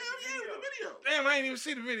 Hell yeah, the video. Damn, I ain't even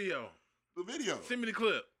see the video. The video. Send me the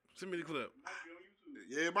clip.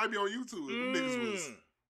 Yeah, it might be on YouTube. Them niggas was.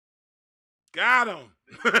 Got him.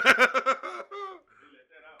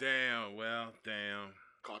 Damn.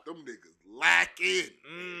 Caught them niggas lacking.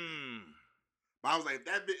 But I was like,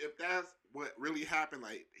 if that's what really happened,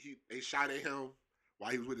 like they shot at him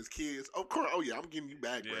while he was with his kids. Of course, oh yeah, I'm getting you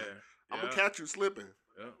back, bro. I'm gonna catch you slipping.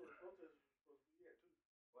 Yeah.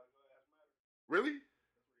 Really?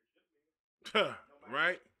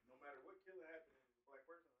 Right?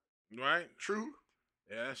 Right? True.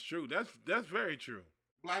 Yeah, that's true. That's very true.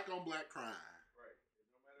 Black on black crime. Right.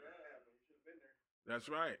 No matter that happened, you should have been there. That's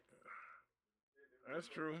right. That's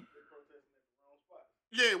true.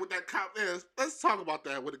 Yeah, with that cop. Yeah, let's talk about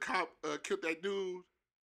that. When the cop killed that dude.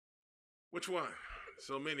 Which one?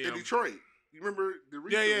 So many in of them. Detroit. You remember the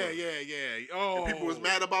recent one? Yeah. Oh, and people was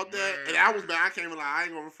mad about that, man. and I was mad. I can't even lie. I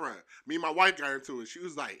ain't gonna front. Me and my wife got into it. She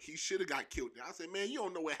was like, "He should have got killed." I said, "Man, you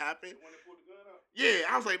don't know what happened." Yeah,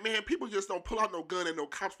 I was like, "Man, people just don't pull out no gun and no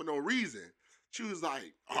cops for no reason." She was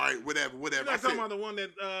like, "All right, whatever." You're not talking about the one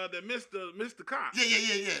that missed the cop.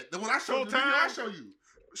 Yeah. The one I showed you. The video I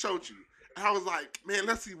showed you. And I was like, "Man,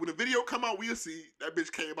 let's see. When the video come out, we'll see." That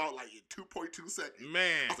bitch came out like in 2.2 seconds.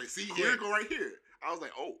 Man, I was like, "See, here it go right here." I was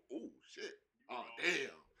like, "Oh shit. Oh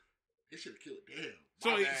damn. He should have killed damn."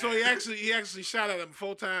 So he actually shot at him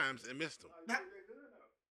 4 times and missed him.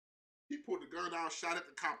 He pulled the gun out, shot at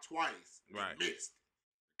the cop twice, right? Missed.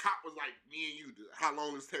 The cop was like, "Me and you, how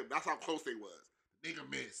long this take?" That's how close they was. The nigga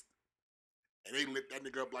missed, and they lit that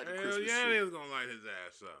nigga up like a Christmas tree. Yeah, they was gonna light his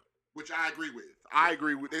ass up. Which I agree with. I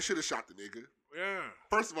agree with. They should have shot the nigga. Yeah.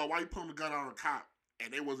 First of all, why you pulling the gun out on a cop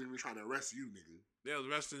and they wasn't even trying to arrest you, nigga? They was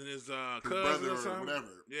arresting his His cousin brother or something. whatever.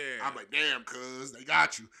 Yeah. I'm like, damn, cuz they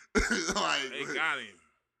got you. Like They got him.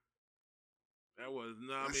 That was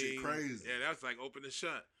that shit crazy. Yeah, that's like open and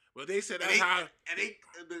shut. But they said And that's they- how. and they,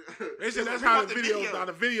 They said that's how the videos. Now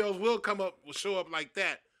the videos will show up like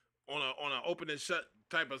that on an open and shut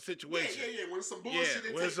type of situation. Yeah. When it's some bullshit,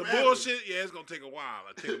 Yeah, when it's some forever. bullshit, yeah, it's gonna take a while.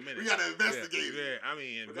 It'll take a minute. We gotta investigate. Yeah, I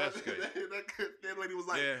mean investigate. That lady was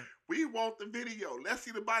like, Yeah. "We want the video. Let's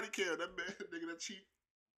see the body cam." That man, nigga, that cheap.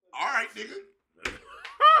 All right, nigga.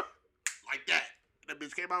 Like that. That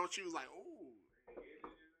bitch came out and she was like, "Ooh."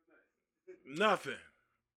 Nothing.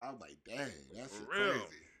 I was like, "Dang, that's For real. crazy."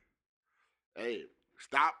 Hey,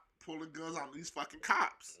 stop pulling guns on these fucking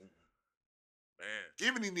cops. Man.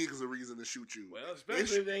 Giving these niggas a reason to shoot you. Well,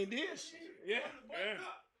 especially if they ain't did shit. Yeah.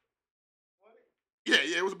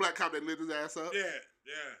 Yeah, it was a black cop that lit his ass up.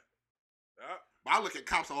 Yeah. But I look at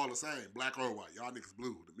cops all the same, black or white. Y'all niggas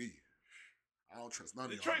blue to me. I don't trust none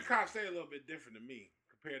of y'all. Detroit niggas. cops say a little bit different to me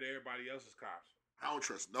compared to everybody else's cops. I don't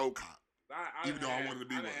trust no cop. Even though I wanted to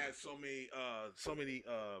be I one. had so many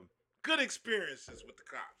good experiences with the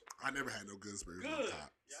cops. I never had no good experience with Good.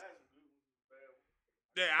 cops.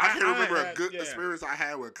 Yeah, I can't remember a had- good yeah. experience I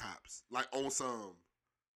had with cops. Like on some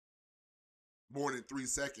more than 3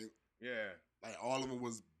 seconds. Yeah, Like all of them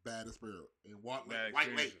was bad experience. In White Bad Lake.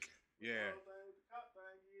 experiences. Yeah.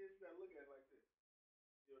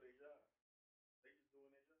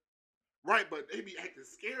 Right, but they be acting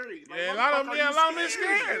scary. Like, Yeah, why a lot of the them. fuck Yeah, a are lot of you them is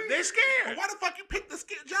scared. They But scared. why the fuck you pick the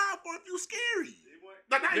job for if you scary?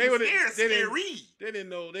 Like, not They even would've- scared, they didn't- scary. They didn't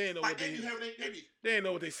know. They didn't know Like what they be having they be. They didn't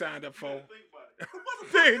know what they signed up for. Think about it.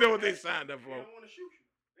 They didn't know what they signed up They for. don't want to shoot you.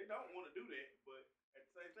 They don't want to do that, but at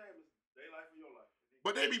the same time, it's their life or your life.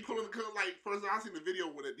 But they be pulling the gun, like, first I seen the video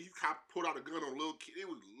where these cops pulled out a gun on little kids. It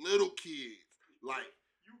was little kids. Like,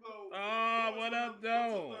 You go. Oh, what up,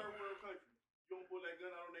 though? Third world country. You don't pull that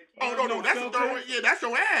gun out on that kid. oh, no, no, that's the no, third no. one. Yeah, that's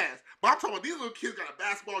your ass. But I'm talking about these little kids got a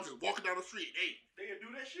basketball just walking down the street. Hey, They can do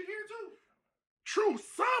that shit here too. true,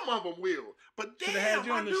 some of them will. But Should damn, have had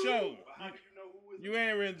you my on the dude. show. But how do you know who is? You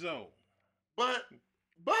ain't Renzo. But,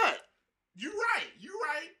 you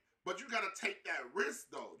right. But you gotta take that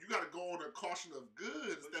risk though. You gotta go on a caution of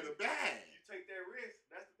good instead of bad. You take that risk.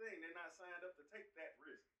 That's the thing. They're not signed up to take that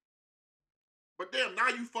risk. But damn, now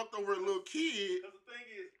you fucked over a little kid. Because the thing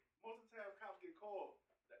is, most of the time cops get called.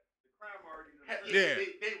 The crime already done Hey, occurred.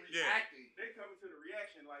 They reacting. They coming to the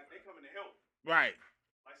reaction like they coming to help. Right.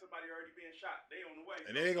 Like somebody already being shot. They on the way.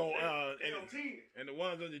 And they gonna they on 10. and the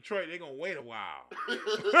ones in Detroit, they gonna wait a while.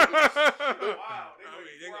 Wow. They I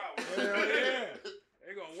wait mean, 4 hours. Hell yeah.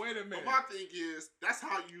 They gonna wait a But minute. my thing is, that's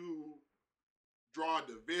how you draw a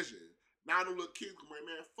division. Now the little kids going,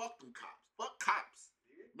 man, fuck them cops. Fuck cops.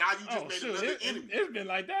 Now you just Oh made shoot, another enemy. it's been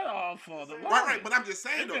like that all for the longest. Right, but I'm just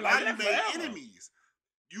saying It's though, been now like you that made forever. enemies.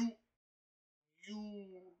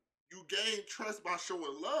 You gain trust by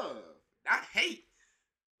showing love, not hate.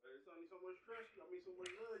 There's only so much trust. I mean, so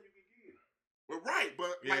much love you can give. But right,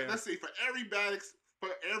 but like Yeah. let's say for every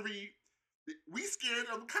we scared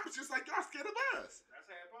of cops just like y'all scared of us. That's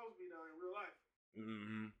how it's supposed to be done in real life.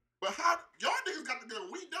 Mm-hmm. But how y'all niggas got the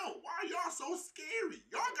gun, we don't. Why are y'all so scary?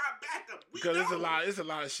 Y'all got backup. We Because don't. it's a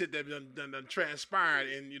lot of shit that done transpired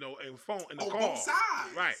in in phone in the on call. both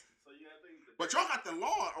sides. Right. So you gotta think. But y'all got the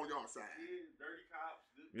law on y'all side. Dirty cops.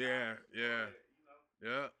 Good Yeah, cops, yeah. all that, you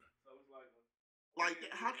know. Yeah. So it's like. Like,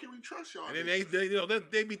 how can we trust y'all? And then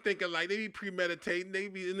niggas? they be thinking like they be premeditating. There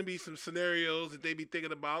be some scenarios that they be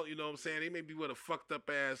thinking about. You know what I'm saying? They may be with a fucked up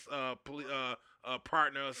ass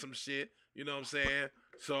partner or some shit. You know what I'm saying?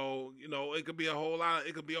 So it could be a whole lot.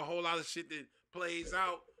 It could be a whole lot of shit that plays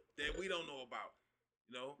out that we don't know about.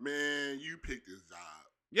 You know? Man, you picked this job.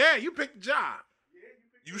 Yeah, you picked the job. Yeah,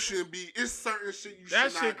 You shouldn't be. It's certain shit you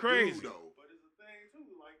That should shit not crazy. do though. But it's a thing too,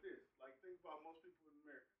 like this. Like think about most people in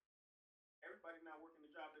America. Everybody not working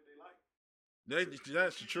the job that they like.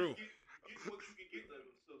 That's true. Get what you can get to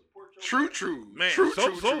support your True, life. true, Man, true, so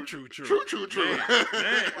true, true. true. Man. I'm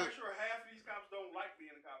quite sure half of these cops don't like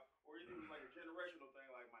being a cop, or it was like a generational thing.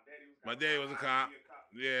 Like my daddy was a cop. My daddy was a I cop. wanted to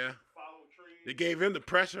be a Yeah. Follow trends. They gave him the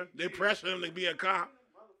pressure. They pressured him to be a cop.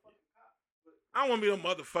 I don't want to be no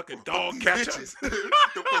motherfucking dog These catcher. bitches.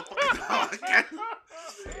 The motherfucking dog catcher.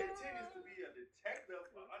 The intent is to be a detective,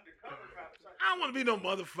 an undercover cop. I don't want to be no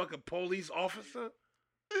motherfucking police officer.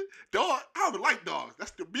 Dog, I don't like dogs.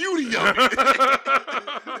 That's the beauty of it. Most of the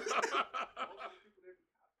people that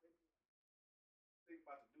think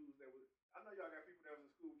about the dudes that was. I know y'all got people that was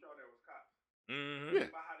in school with y'all that was cops. Mm-hmm. Yeah.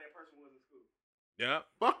 Think about how that person was in school. Yep.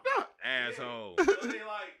 Fucked up. Asshole. So they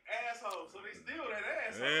like assholes. So they still that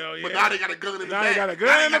asshole. Hell yeah. But now they got a gun in the Now bag. they got a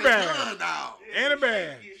gun in the bag. Gun now. Yeah, And a they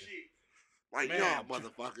bag. shaky as shit. Like Man. y'all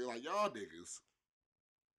motherfuckers. Like y'all niggas.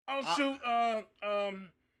 Oh shoot.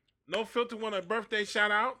 No Filter won a birthday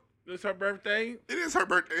shout out. It's her birthday. It is her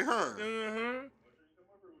birthday, huh? Mm-hmm.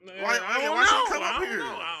 Why she come up here?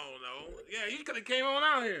 I don't know. Yeah, you could have came on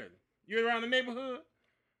out here. You around the neighborhood?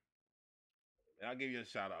 Yeah, I'll give you a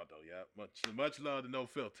shout out though. Yeah, much love to No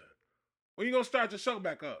Filter. When you gonna start the show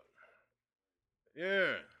back up?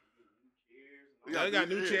 Yeah. They got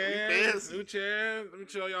new chairs. New chairs. Let me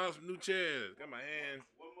show y'all some new chairs. Got my hand.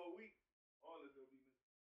 One more week. All is gonna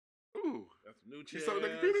be. Ooh. Got some new You chairs. selling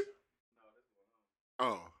that computer? No, that's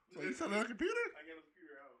going on. Oh. So you selling that computer? I got a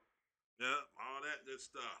computer at home. Yeah, all that good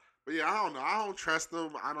stuff. But yeah, I don't know. I don't trust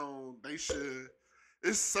them. They should.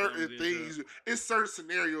 It's certain things. It's certain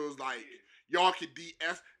scenarios like y'all can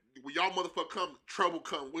DS. When y'all motherfucker come, trouble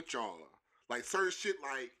come with y'all. Like certain shit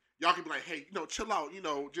like y'all can be like, hey, chill out.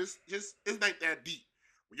 Just it's not that deep.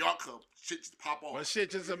 When y'all come, shit just pop off. But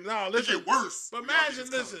shit just no. It Listen, get worse. But imagine,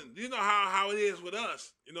 listen. You know how it is with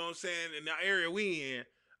us. You know what I'm saying? In the area we in.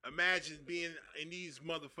 Imagine being in these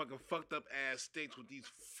motherfucking fucked up ass states with these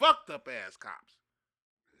fucked up ass cops.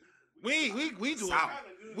 We do South.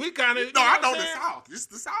 We kind of. No, I know the South. It's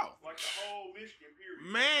the South. Like the whole Michigan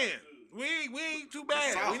period. Man, we ain't too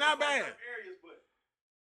bad. South. We not bad. Areas,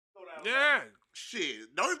 but Yeah. Shit,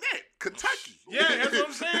 no that. Kentucky. Yeah, that's what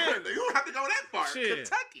I'm saying. You don't have to go that far. Shit.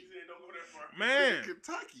 Kentucky. don't go that far. Man,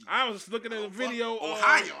 Kentucky. I was looking at a video.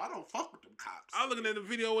 Ohio. I don't fuck with them cops. I was looking at the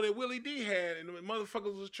video that Willie D had, and the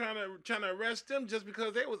motherfuckers was trying to arrest them just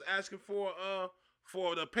because they was asking for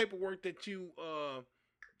the paperwork that you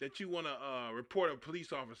want to report a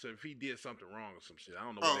police officer if he did something wrong or some shit. I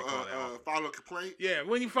don't know what they call that. File a complaint. Yeah,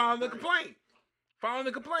 when you file the complaint. Filing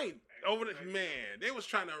the complaint over the man, they was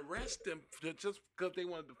trying to arrest them just because they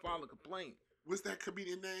wanted to file a complaint. What's that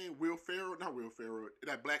comedian name? Will Ferrell? Not Will Ferrell.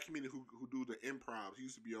 That black comedian who do the improv. He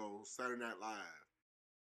used to be on Saturday Night Live.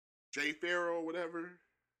 Jay Farrell, whatever.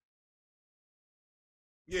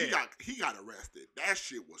 Yeah, he got arrested. That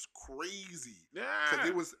shit was crazy. Yeah,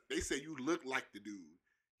 because they said you look like the dude.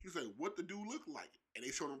 He was like, "What the dude look like?" And they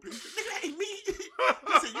showed him pictures. Nigga, that ain't me.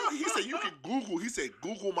 he said you can Google. He said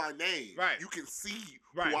Google my name. Right. You can see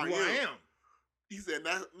who I am. He said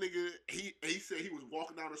that nigga. He said he was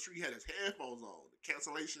walking down the street. He had his headphones on. The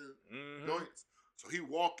cancellation joints. So he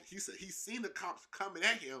walked. He said he seen the cops coming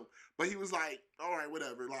at him, but he was like, "All right,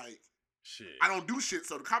 whatever." Like, shit. I don't do shit.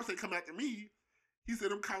 So the cops ain't come after me. He said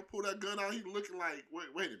them cops pulled that gun out. He looking like, wait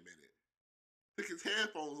a minute. Took his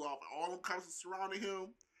headphones off. And all them cops were surrounding him.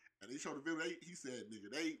 And they showed the video. He said,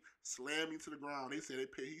 nigga, they slammed me to the ground. He said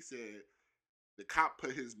the cop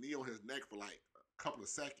put his knee on his neck for like a couple of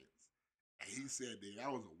seconds. And he said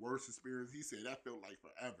that was the worst experience. He said that felt like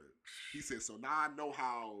forever. He said, so now I know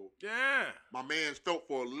how my man felt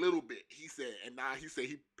for a little bit. He said, and now he said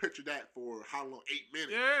he pictured that for how long? 8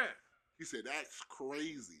 minutes. Yeah. He said, that's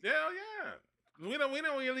crazy. Hell yeah. We don't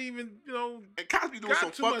really even, And cops be doing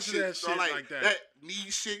some fuck shit. That shit like that. That knee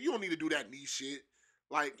shit. You don't need to do that knee shit.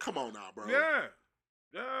 Like, come on now, bro. Yeah.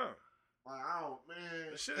 Like, I don't,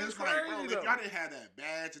 man. Shit it's is like, crazy, bro, though. if y'all didn't have that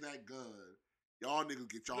badge and that gun, y'all niggas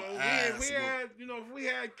get y'all ass. We had, if we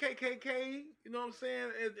had KKK, you know what I'm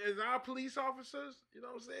saying, as our police officers, you know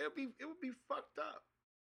what I'm saying, it would be fucked up.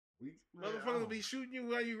 Motherfuckers would be shooting you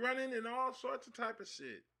while you running and all sorts of type of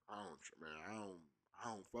shit. I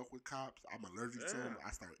don't fuck with cops. I'm allergic to them. I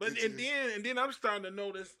start itching. And then I'm starting to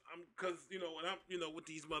notice, because when I'm with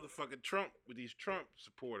these motherfucking Trump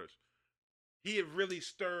supporters, he have really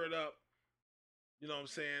stirred up, you know what I'm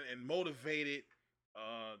saying, and motivated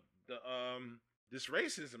this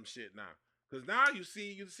racism shit now. Because now you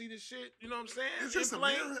see this shit, you know what I'm saying? It's just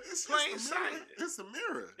plain, a mirror. It's plain just a mirror. sight. It's a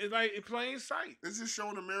mirror. It's like in plain sight. It's just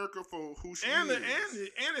showing America for who she is.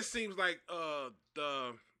 And it seems like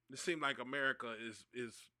America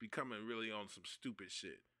is becoming really on some stupid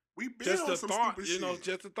shit. We been just on a some thought, stupid shit.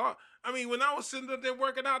 Just a thought. I mean, when I was sitting up there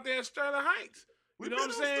working out there in Sterling Heights, you know what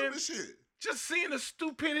I'm saying? Shit. Just seeing the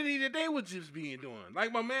stupidity that they were just being doing.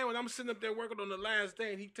 Like my man, when I'm sitting up there working on the last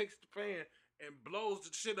day, and he takes the fan and blows the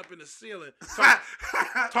shit up in the ceiling.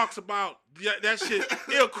 Talks about that shit.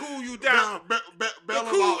 It'll cool you down. The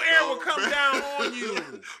cool air will come down on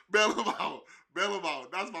you. Bail him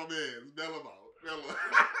out. That's my man. Bail him out.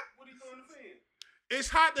 What are you throwing the fan? It's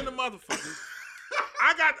hot than the motherfucker.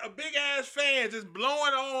 I got a big ass fan just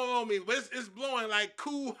blowing all on me. But it's blowing like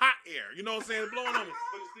cool hot air. You know what I'm saying? It's blowing on me.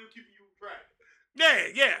 But it's still keeping you dry.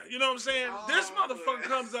 Yeah. You know what I'm saying? This motherfucker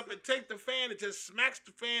comes up and take the fan and just smacks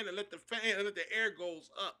the fan and let the air goes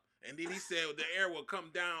up and then he said the air will come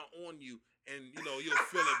down on you, and you'll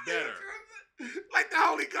feel it better. Like the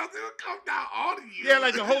Holy Ghost, it will come down on you. Yeah,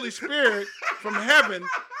 like the Holy Spirit from heaven,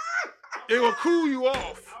 it will cool you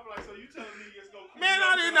off. I'm like, so you telling me it's gonna cool Man, you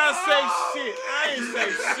I off? did not say shit. I ain't say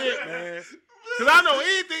shit, man. Cause I know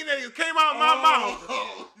anything that came out of my mouth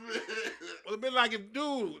would have been like,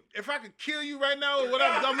 if I could kill you right now or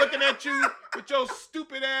whatever, I'm looking at you with your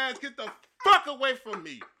stupid ass, get the fuck away from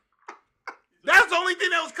me. That's the only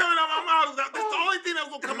thing that was coming out of my mouth. That's the only thing that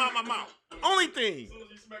was gonna come out of my mouth. Only thing. As soon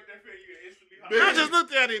as you smack that finger, you get instantly hot. I just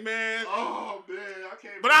looked at it, man. Oh man, I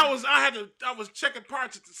can't. But I was checking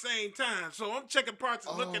parts at the same time. So I'm checking parts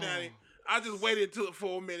and looking at it. I just waited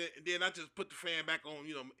for a minute, and then I just put the fan back on,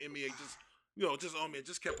 in me, just on me, and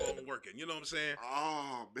just kept on working. You know what I'm saying?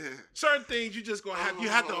 Oh man. Certain things you just gonna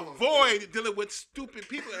have to avoid dealing with stupid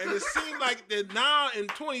people, and it seems like that now in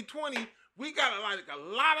 2020 we got a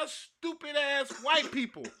lot of stupid ass white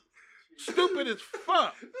people, stupid as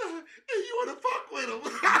fuck. And you wanna fuck with them?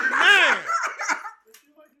 Man.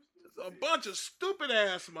 A bunch of stupid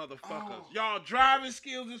ass motherfuckers. Y'all driving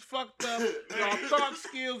skills is fucked up. Y'all thought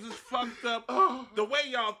skills is fucked up. The way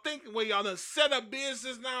y'all think, the way y'all done set up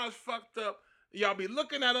business now is fucked up. Y'all be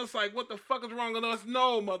looking at us like, what the fuck is wrong with us?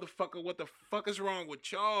 No, motherfucker, what the fuck is wrong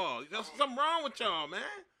with y'all? There's something wrong with y'all, man.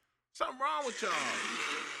 Something wrong with y'all.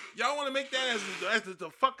 Y'all want to make that as the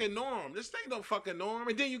fucking norm. This ain't no fucking norm.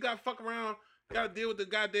 And then you got to fuck around. Got to deal with the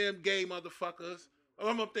goddamn gay motherfuckers.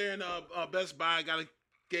 I'm up there in Best Buy. Got a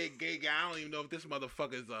gay guy. I don't even know if this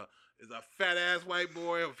motherfucker is a fat ass white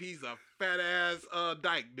boy or if he's a fat ass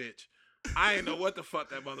dyke bitch. I ain't know what the fuck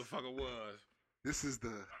that motherfucker was. This is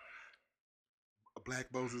the Black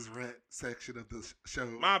Moses rant section of the show.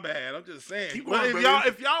 My bad. I'm just saying. Keep But going, brother.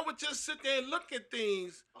 if y'all would just sit there and look at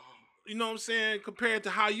things, you know what I'm saying, compared to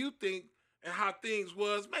how you think and how things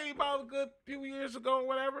was maybe about a good few years ago or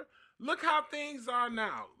whatever. Look how things are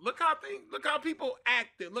now. Look how people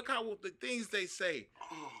acting. Look how the things they say.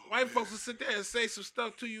 White folks will sit there and say some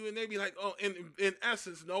stuff to you, and they be like, "Oh, in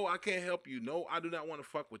essence, no, I can't help you. No, I do not want to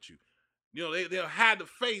fuck with you." They'll hide the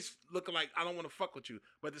face looking like I don't want to fuck with you,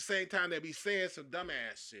 but at the same time they be saying some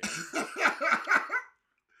dumbass shit.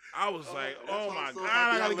 I was like, "Oh my God,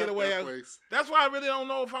 I gotta get away." That's why I really don't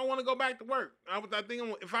know if I want to go back to work. I think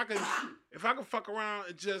if I could fuck around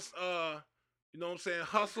and just you know what I'm saying,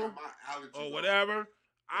 hustle or whatever,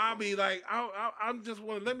 I'll be like, I'm just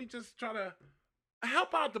want to let me just try to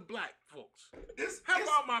help out the black folks. Help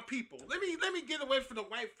out my people. Let me get away from the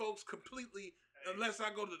white folks completely, unless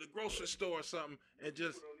I go to the grocery store or something and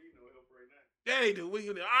just. People don't need no help right now. Yeah, they do.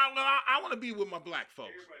 I want to be with my black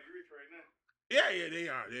folks. Everybody rich right now. Yeah, they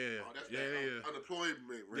are. Yeah, Oh, that's yeah, they are. unemployment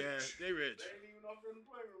rich. Yeah, they rich. They ain't even off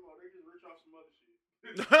unemployment anymore. They just rich off some other shit.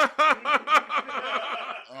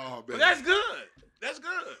 Oh, But man. that's good. That's good.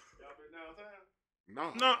 Y'all been downtown?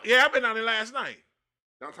 No. No, yeah, I've been out there last night.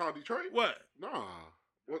 Downtown Detroit? What? Nah.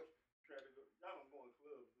 What? Y'all don't go in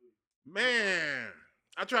clubs, do you? Man,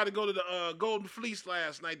 I tried to go to the Golden Fleece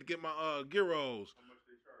last night to get my gyros. How much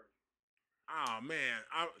they charge? Oh man,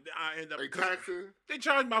 I end up. They taxing? They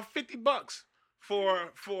charged about $50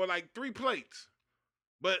 for like 3 plates,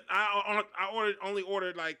 but I only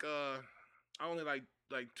ordered like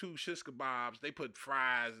 2 shish kebabs. They put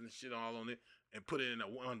fries and shit all on it and put it in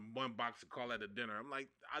one box and call that a dinner. I'm like,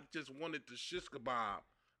 I just wanted the shish kebab.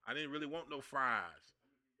 I didn't really want no fries.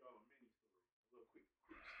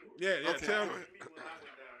 Yeah, Okay. tell me. Me when I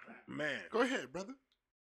went downtown. Man. Go ahead, brother.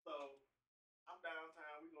 So, I'm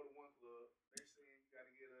downtown. We go to one club. They saying you got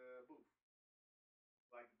to get a booth.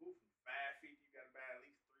 Like the booth is $5.50. You got to buy at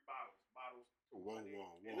least 3 bottles.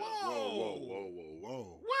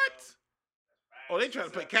 Whoa. What? That's Oh, they trying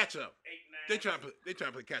to play catch up. 8, 9. They trying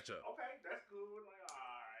to play catch up. Okay, that's good. Like, all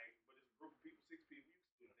right, but it's a group of people, 6 people.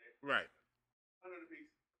 You can split that. Right. 100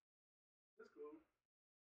 apiece. That's cool. Then they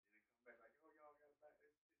come back like, yo, y'all got to buy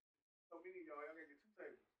this. So many of y'all got to get 2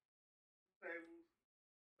 tables. 2 tables,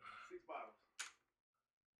 6 bottles.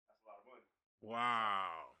 That's a lot of money.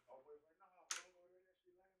 Wow. Oh, but like, no, don't go there. That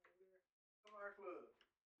shit lame over there. Come to our club.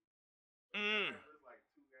 Mm. There's like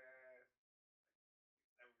 2 guys,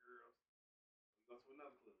 7 girls. We go to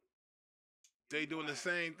another club. They doing the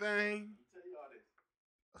same thing. Let me tell y'all this.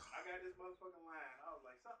 I got this motherfucking line. I was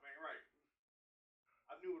like, something ain't right.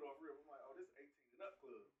 I knew it off rip. I'm like, oh, this is 18 and up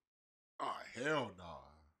club. Oh, hell no.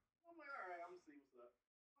 I'm like, all right, I'm gonna see what's up.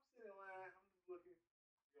 I'm sitting in line. I'm just looking.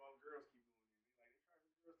 Y'all girls keep doing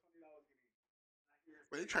it. They like,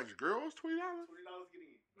 they charging girls $20 to get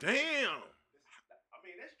in. I hear, Wait, they charge girls $20? $20 to get in. Damn. I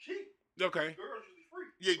mean, that's cheap. Okay. Girls usually free.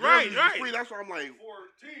 Yeah, Right, girls right. free. That's why I'm like, Before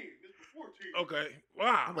 10. This before 10. Okay.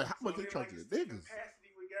 Wow. I'm like, how much they then, charge like, the it's niggas?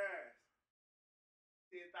 capacity with guys.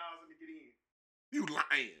 10,000 You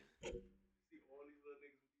lying. See all these little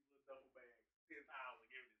niggas with these little duffel bags, 10,000,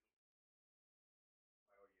 give it to them.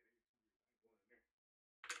 Like, oh yeah,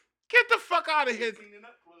 Get the fuck out of here. 15 and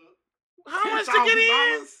up club. How much to get in? 10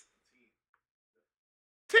 racks?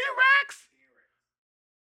 10 racks.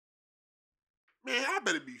 Man, I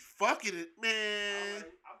better be fucking it, man.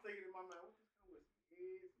 I'm thinking in my mind, what this come with?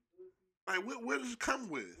 Heads, pussy. Like, what does it come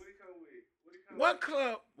with? What it come with? What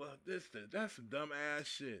club? Well, that's some dumb ass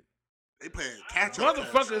shit. They playing catch up.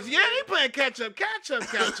 Motherfuckers, yeah, they playing catch up. Catch up.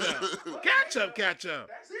 That's it right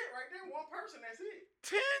there. One person, that's it.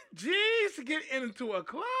 10 G's to get into a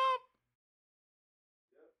club?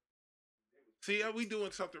 See, we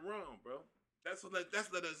doing something wrong, bro. That's let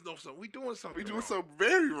us know something. We doing something. We doing wrong. something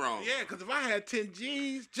very wrong. Yeah, because if I had 10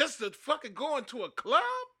 G's just to fucking go into a club,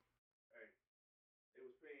 Hey, they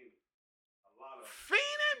was paying a lot of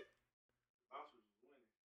fiending. bouncers was winning.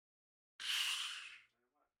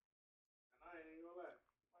 And I ain't gonna lie,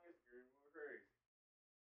 my Instagram going crazy.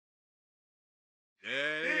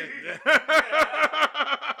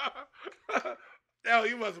 Yeah. Hell,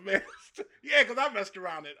 you must have messed. Yeah, because I messed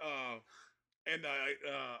around and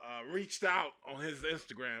reached out on his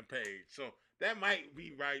Instagram page. So that might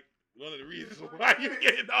be one of the reasons why you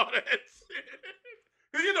getting all that shit.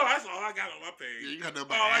 Because that's all I got on my page. Yeah, you got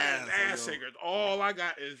nothing all but I got is ass ass shakers. All I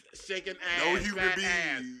got is shaking ass. No human fat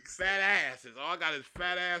beings. Ass, fat asses. All I got is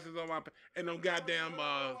fat asses on my page. And them goddamn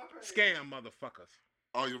scam motherfuckers.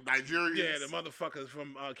 Oh, you Nigerians? Yeah, the motherfuckers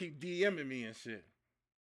from keep DMing me and shit.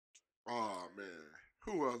 Oh, man.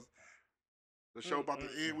 Who else? The show about to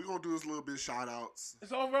end. We're going to do this little bit of shout-outs.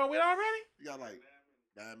 It's over with already? You got like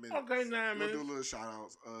 9 minutes. Okay, 9 minutes. We're going to do a little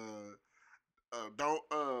shout-outs. Don't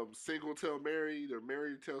single tell married or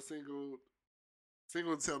married tell single.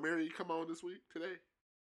 Single tell married come on this week, today?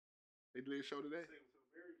 They do their show today?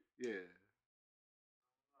 Yeah.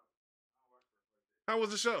 How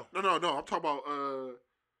was the show? No. I'm talking about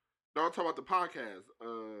I'm talking about the podcast.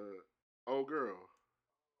 Old girl.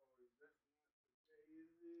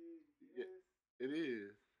 Yeah, it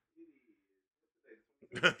is.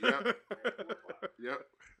 Yep.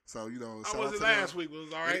 So How was it last week? Was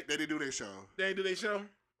it all right? They didn't do their show. They didn't do their show.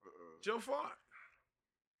 It's your fault.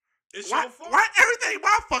 It's why, your fault. Why everything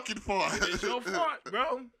my fucking fault? It's your fault,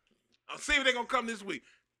 bro. I'll see if they're gonna come this week.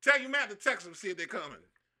 Tell you Matt to text them, see if they're coming.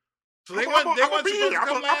 So they wasn't supposed to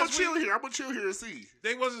come last week. I'm gonna chill here and see.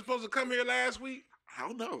 They wasn't supposed to come here last week. I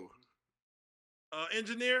don't know.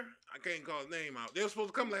 Engineer, I can't call his name out. They were supposed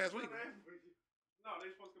to come last week. No, they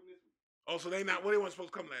supposed to come this week. Oh, so they not? Well, they weren't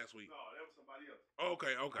supposed to come last week. No, that was somebody else.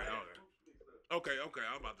 Okay. I'm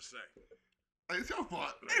about to say. It's your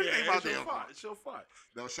fault. Yeah, it's your fault.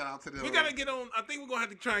 No, shout out to them. We gotta get on. I think we're gonna have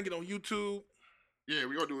to try and get on YouTube. Yeah,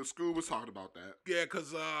 we're gonna do it. School was talking about that. Yeah,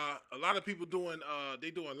 cause a lot of people doing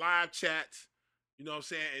live chats. You know what I'm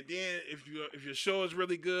saying? And then if your show is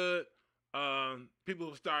really good, people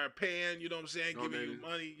will start paying. You know what I'm saying? Giving you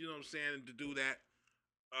money. You know what I'm saying? To do that,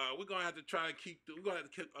 we're gonna have to try to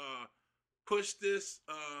push this.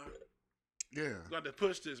 Yeah. We got to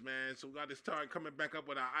push this, man. So we got to start coming back up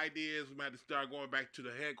with our ideas. We might have to start going back to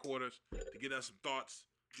the headquarters to get us some thoughts.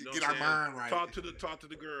 Get our mind right. Talk to the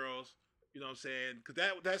girls. You know what I'm saying? Because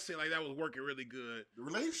that seemed like that was working really good. The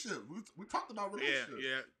relationship. We talked about relationships.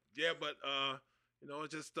 Yeah. But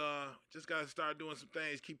just got to start doing some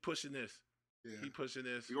things. Keep pushing this. Yeah. Keep pushing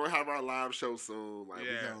this. We're gonna have our live show soon. Like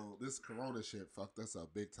this Corona shit fucked us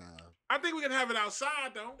up big time. I think we can have it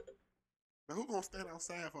outside though. Now who gonna stand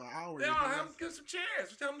outside for an hour? They all have them get some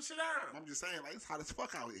chairs. Tell them to sit down. I'm just saying, like, it's hot as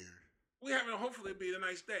fuck out here. We having hopefully be a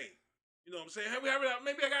nice day. You know what I'm saying? We have it out.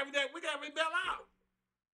 Maybe we got it Belle Isle.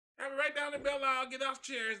 Have it right down in Belle Isle. Get our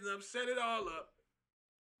chairs and them. Set it all up.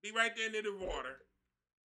 Be right there near the water.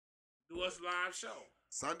 Do us a live show.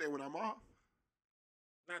 Sunday when I'm off.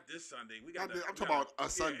 Not this Sunday. I'm talking about a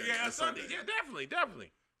Sunday. Yeah, a Sunday. Yeah,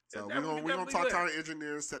 definitely. So we're gonna talk to our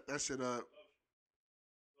engineers, set that shit up.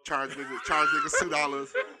 Charge niggas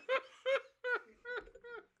 $2.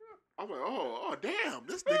 I'm like, oh damn,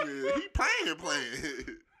 this nigga he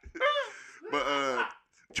playing. But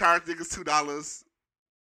charge niggas $2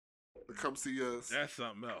 to come see us. That's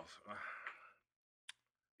something else.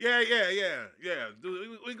 Yeah.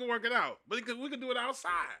 We can work it out, but we can do it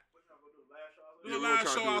outside. Do a live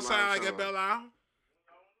show outside like at Belle Isle.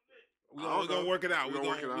 We're gonna work it out. We're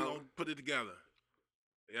gonna put it together.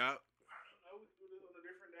 Yeah.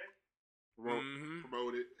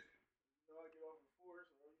 Promote it.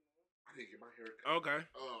 I didn't get my hair cut. Okay.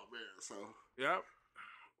 Oh man, so. Yep.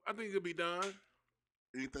 I think it'll be done.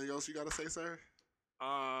 Anything else you gotta say, sir?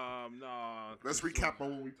 No. Let's recap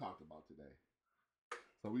on what we talked about today.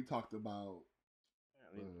 So we talked about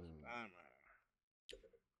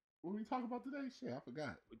What we talking about today? Shit, I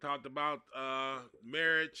forgot. We talked about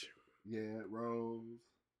marriage. Yeah, Rose.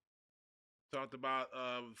 Talked about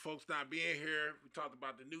folks not being here. We talked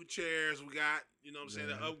about the new chairs we got. You know what I'm saying?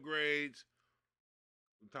 The Yeah. upgrades.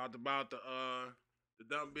 We talked about the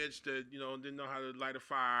dumb bitch that didn't know how to light a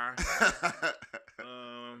fire.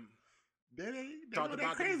 Talked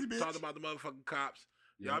about crazy bitch. Talked about the motherfucking cops.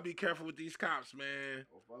 Yep. Y'all be careful with these cops, man.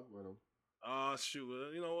 Don't fuck with them. Shoot,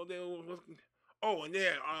 and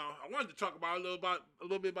yeah, I wanted to talk about a little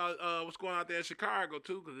bit about what's going on out there in Chicago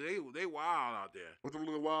too, because they wild out there. What them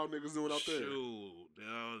little wild niggas doing out there? Shoot,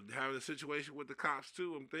 having a situation with the cops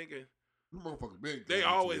too. I'm thinking. Them motherfuckers been. They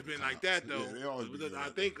always been like that though. Yeah, they always been. I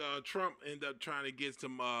think Trump ended up trying to get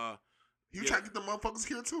some. He trying to get the motherfuckers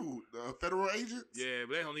here too. The federal agents. Yeah,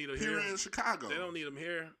 but they don't need them here in Chicago. They don't need them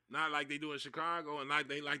here. Not like they do in Chicago, and like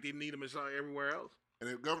they need them everywhere else. And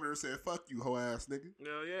the governor said, "Fuck you, hoe ass nigga."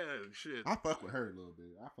 Yeah, shit. I fuck with her a little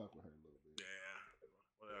bit. Yeah,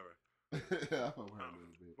 whatever. I fuck with her a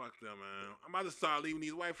little bit. Fuck them, man. I'm about to start leaving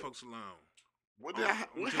these white folks alone. What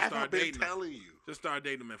have I been telling you? Just start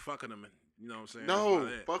dating them and fucking them, and you know what I'm saying? No,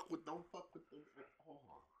 don't fuck with them at all.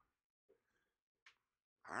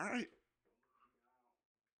 All right.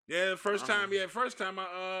 Yeah, first time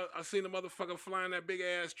I seen the motherfucker flying that big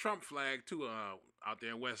ass Trump flag too out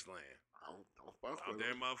there in Westland. Don't fuck out with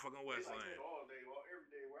there them. in motherfucking Westland. Like all day, every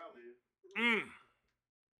day where I live.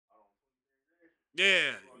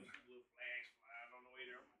 Yeah.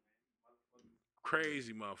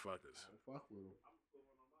 Crazy motherfuckers. Fuck with them.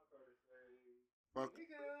 Fuck you.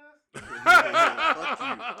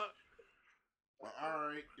 Well, all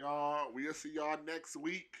right, y'all. We'll see y'all next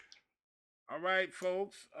week. All right,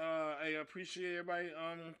 folks. I appreciate everybody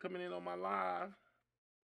coming in on my live.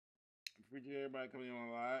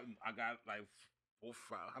 I got like 4 or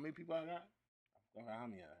 5. How many people I got? I forgot how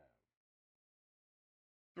many I have.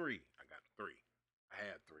 3. I got 3. I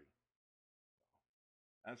had 3.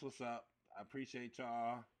 That's what's up. I appreciate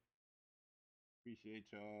y'all.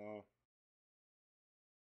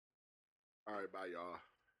 All right, bye, y'all.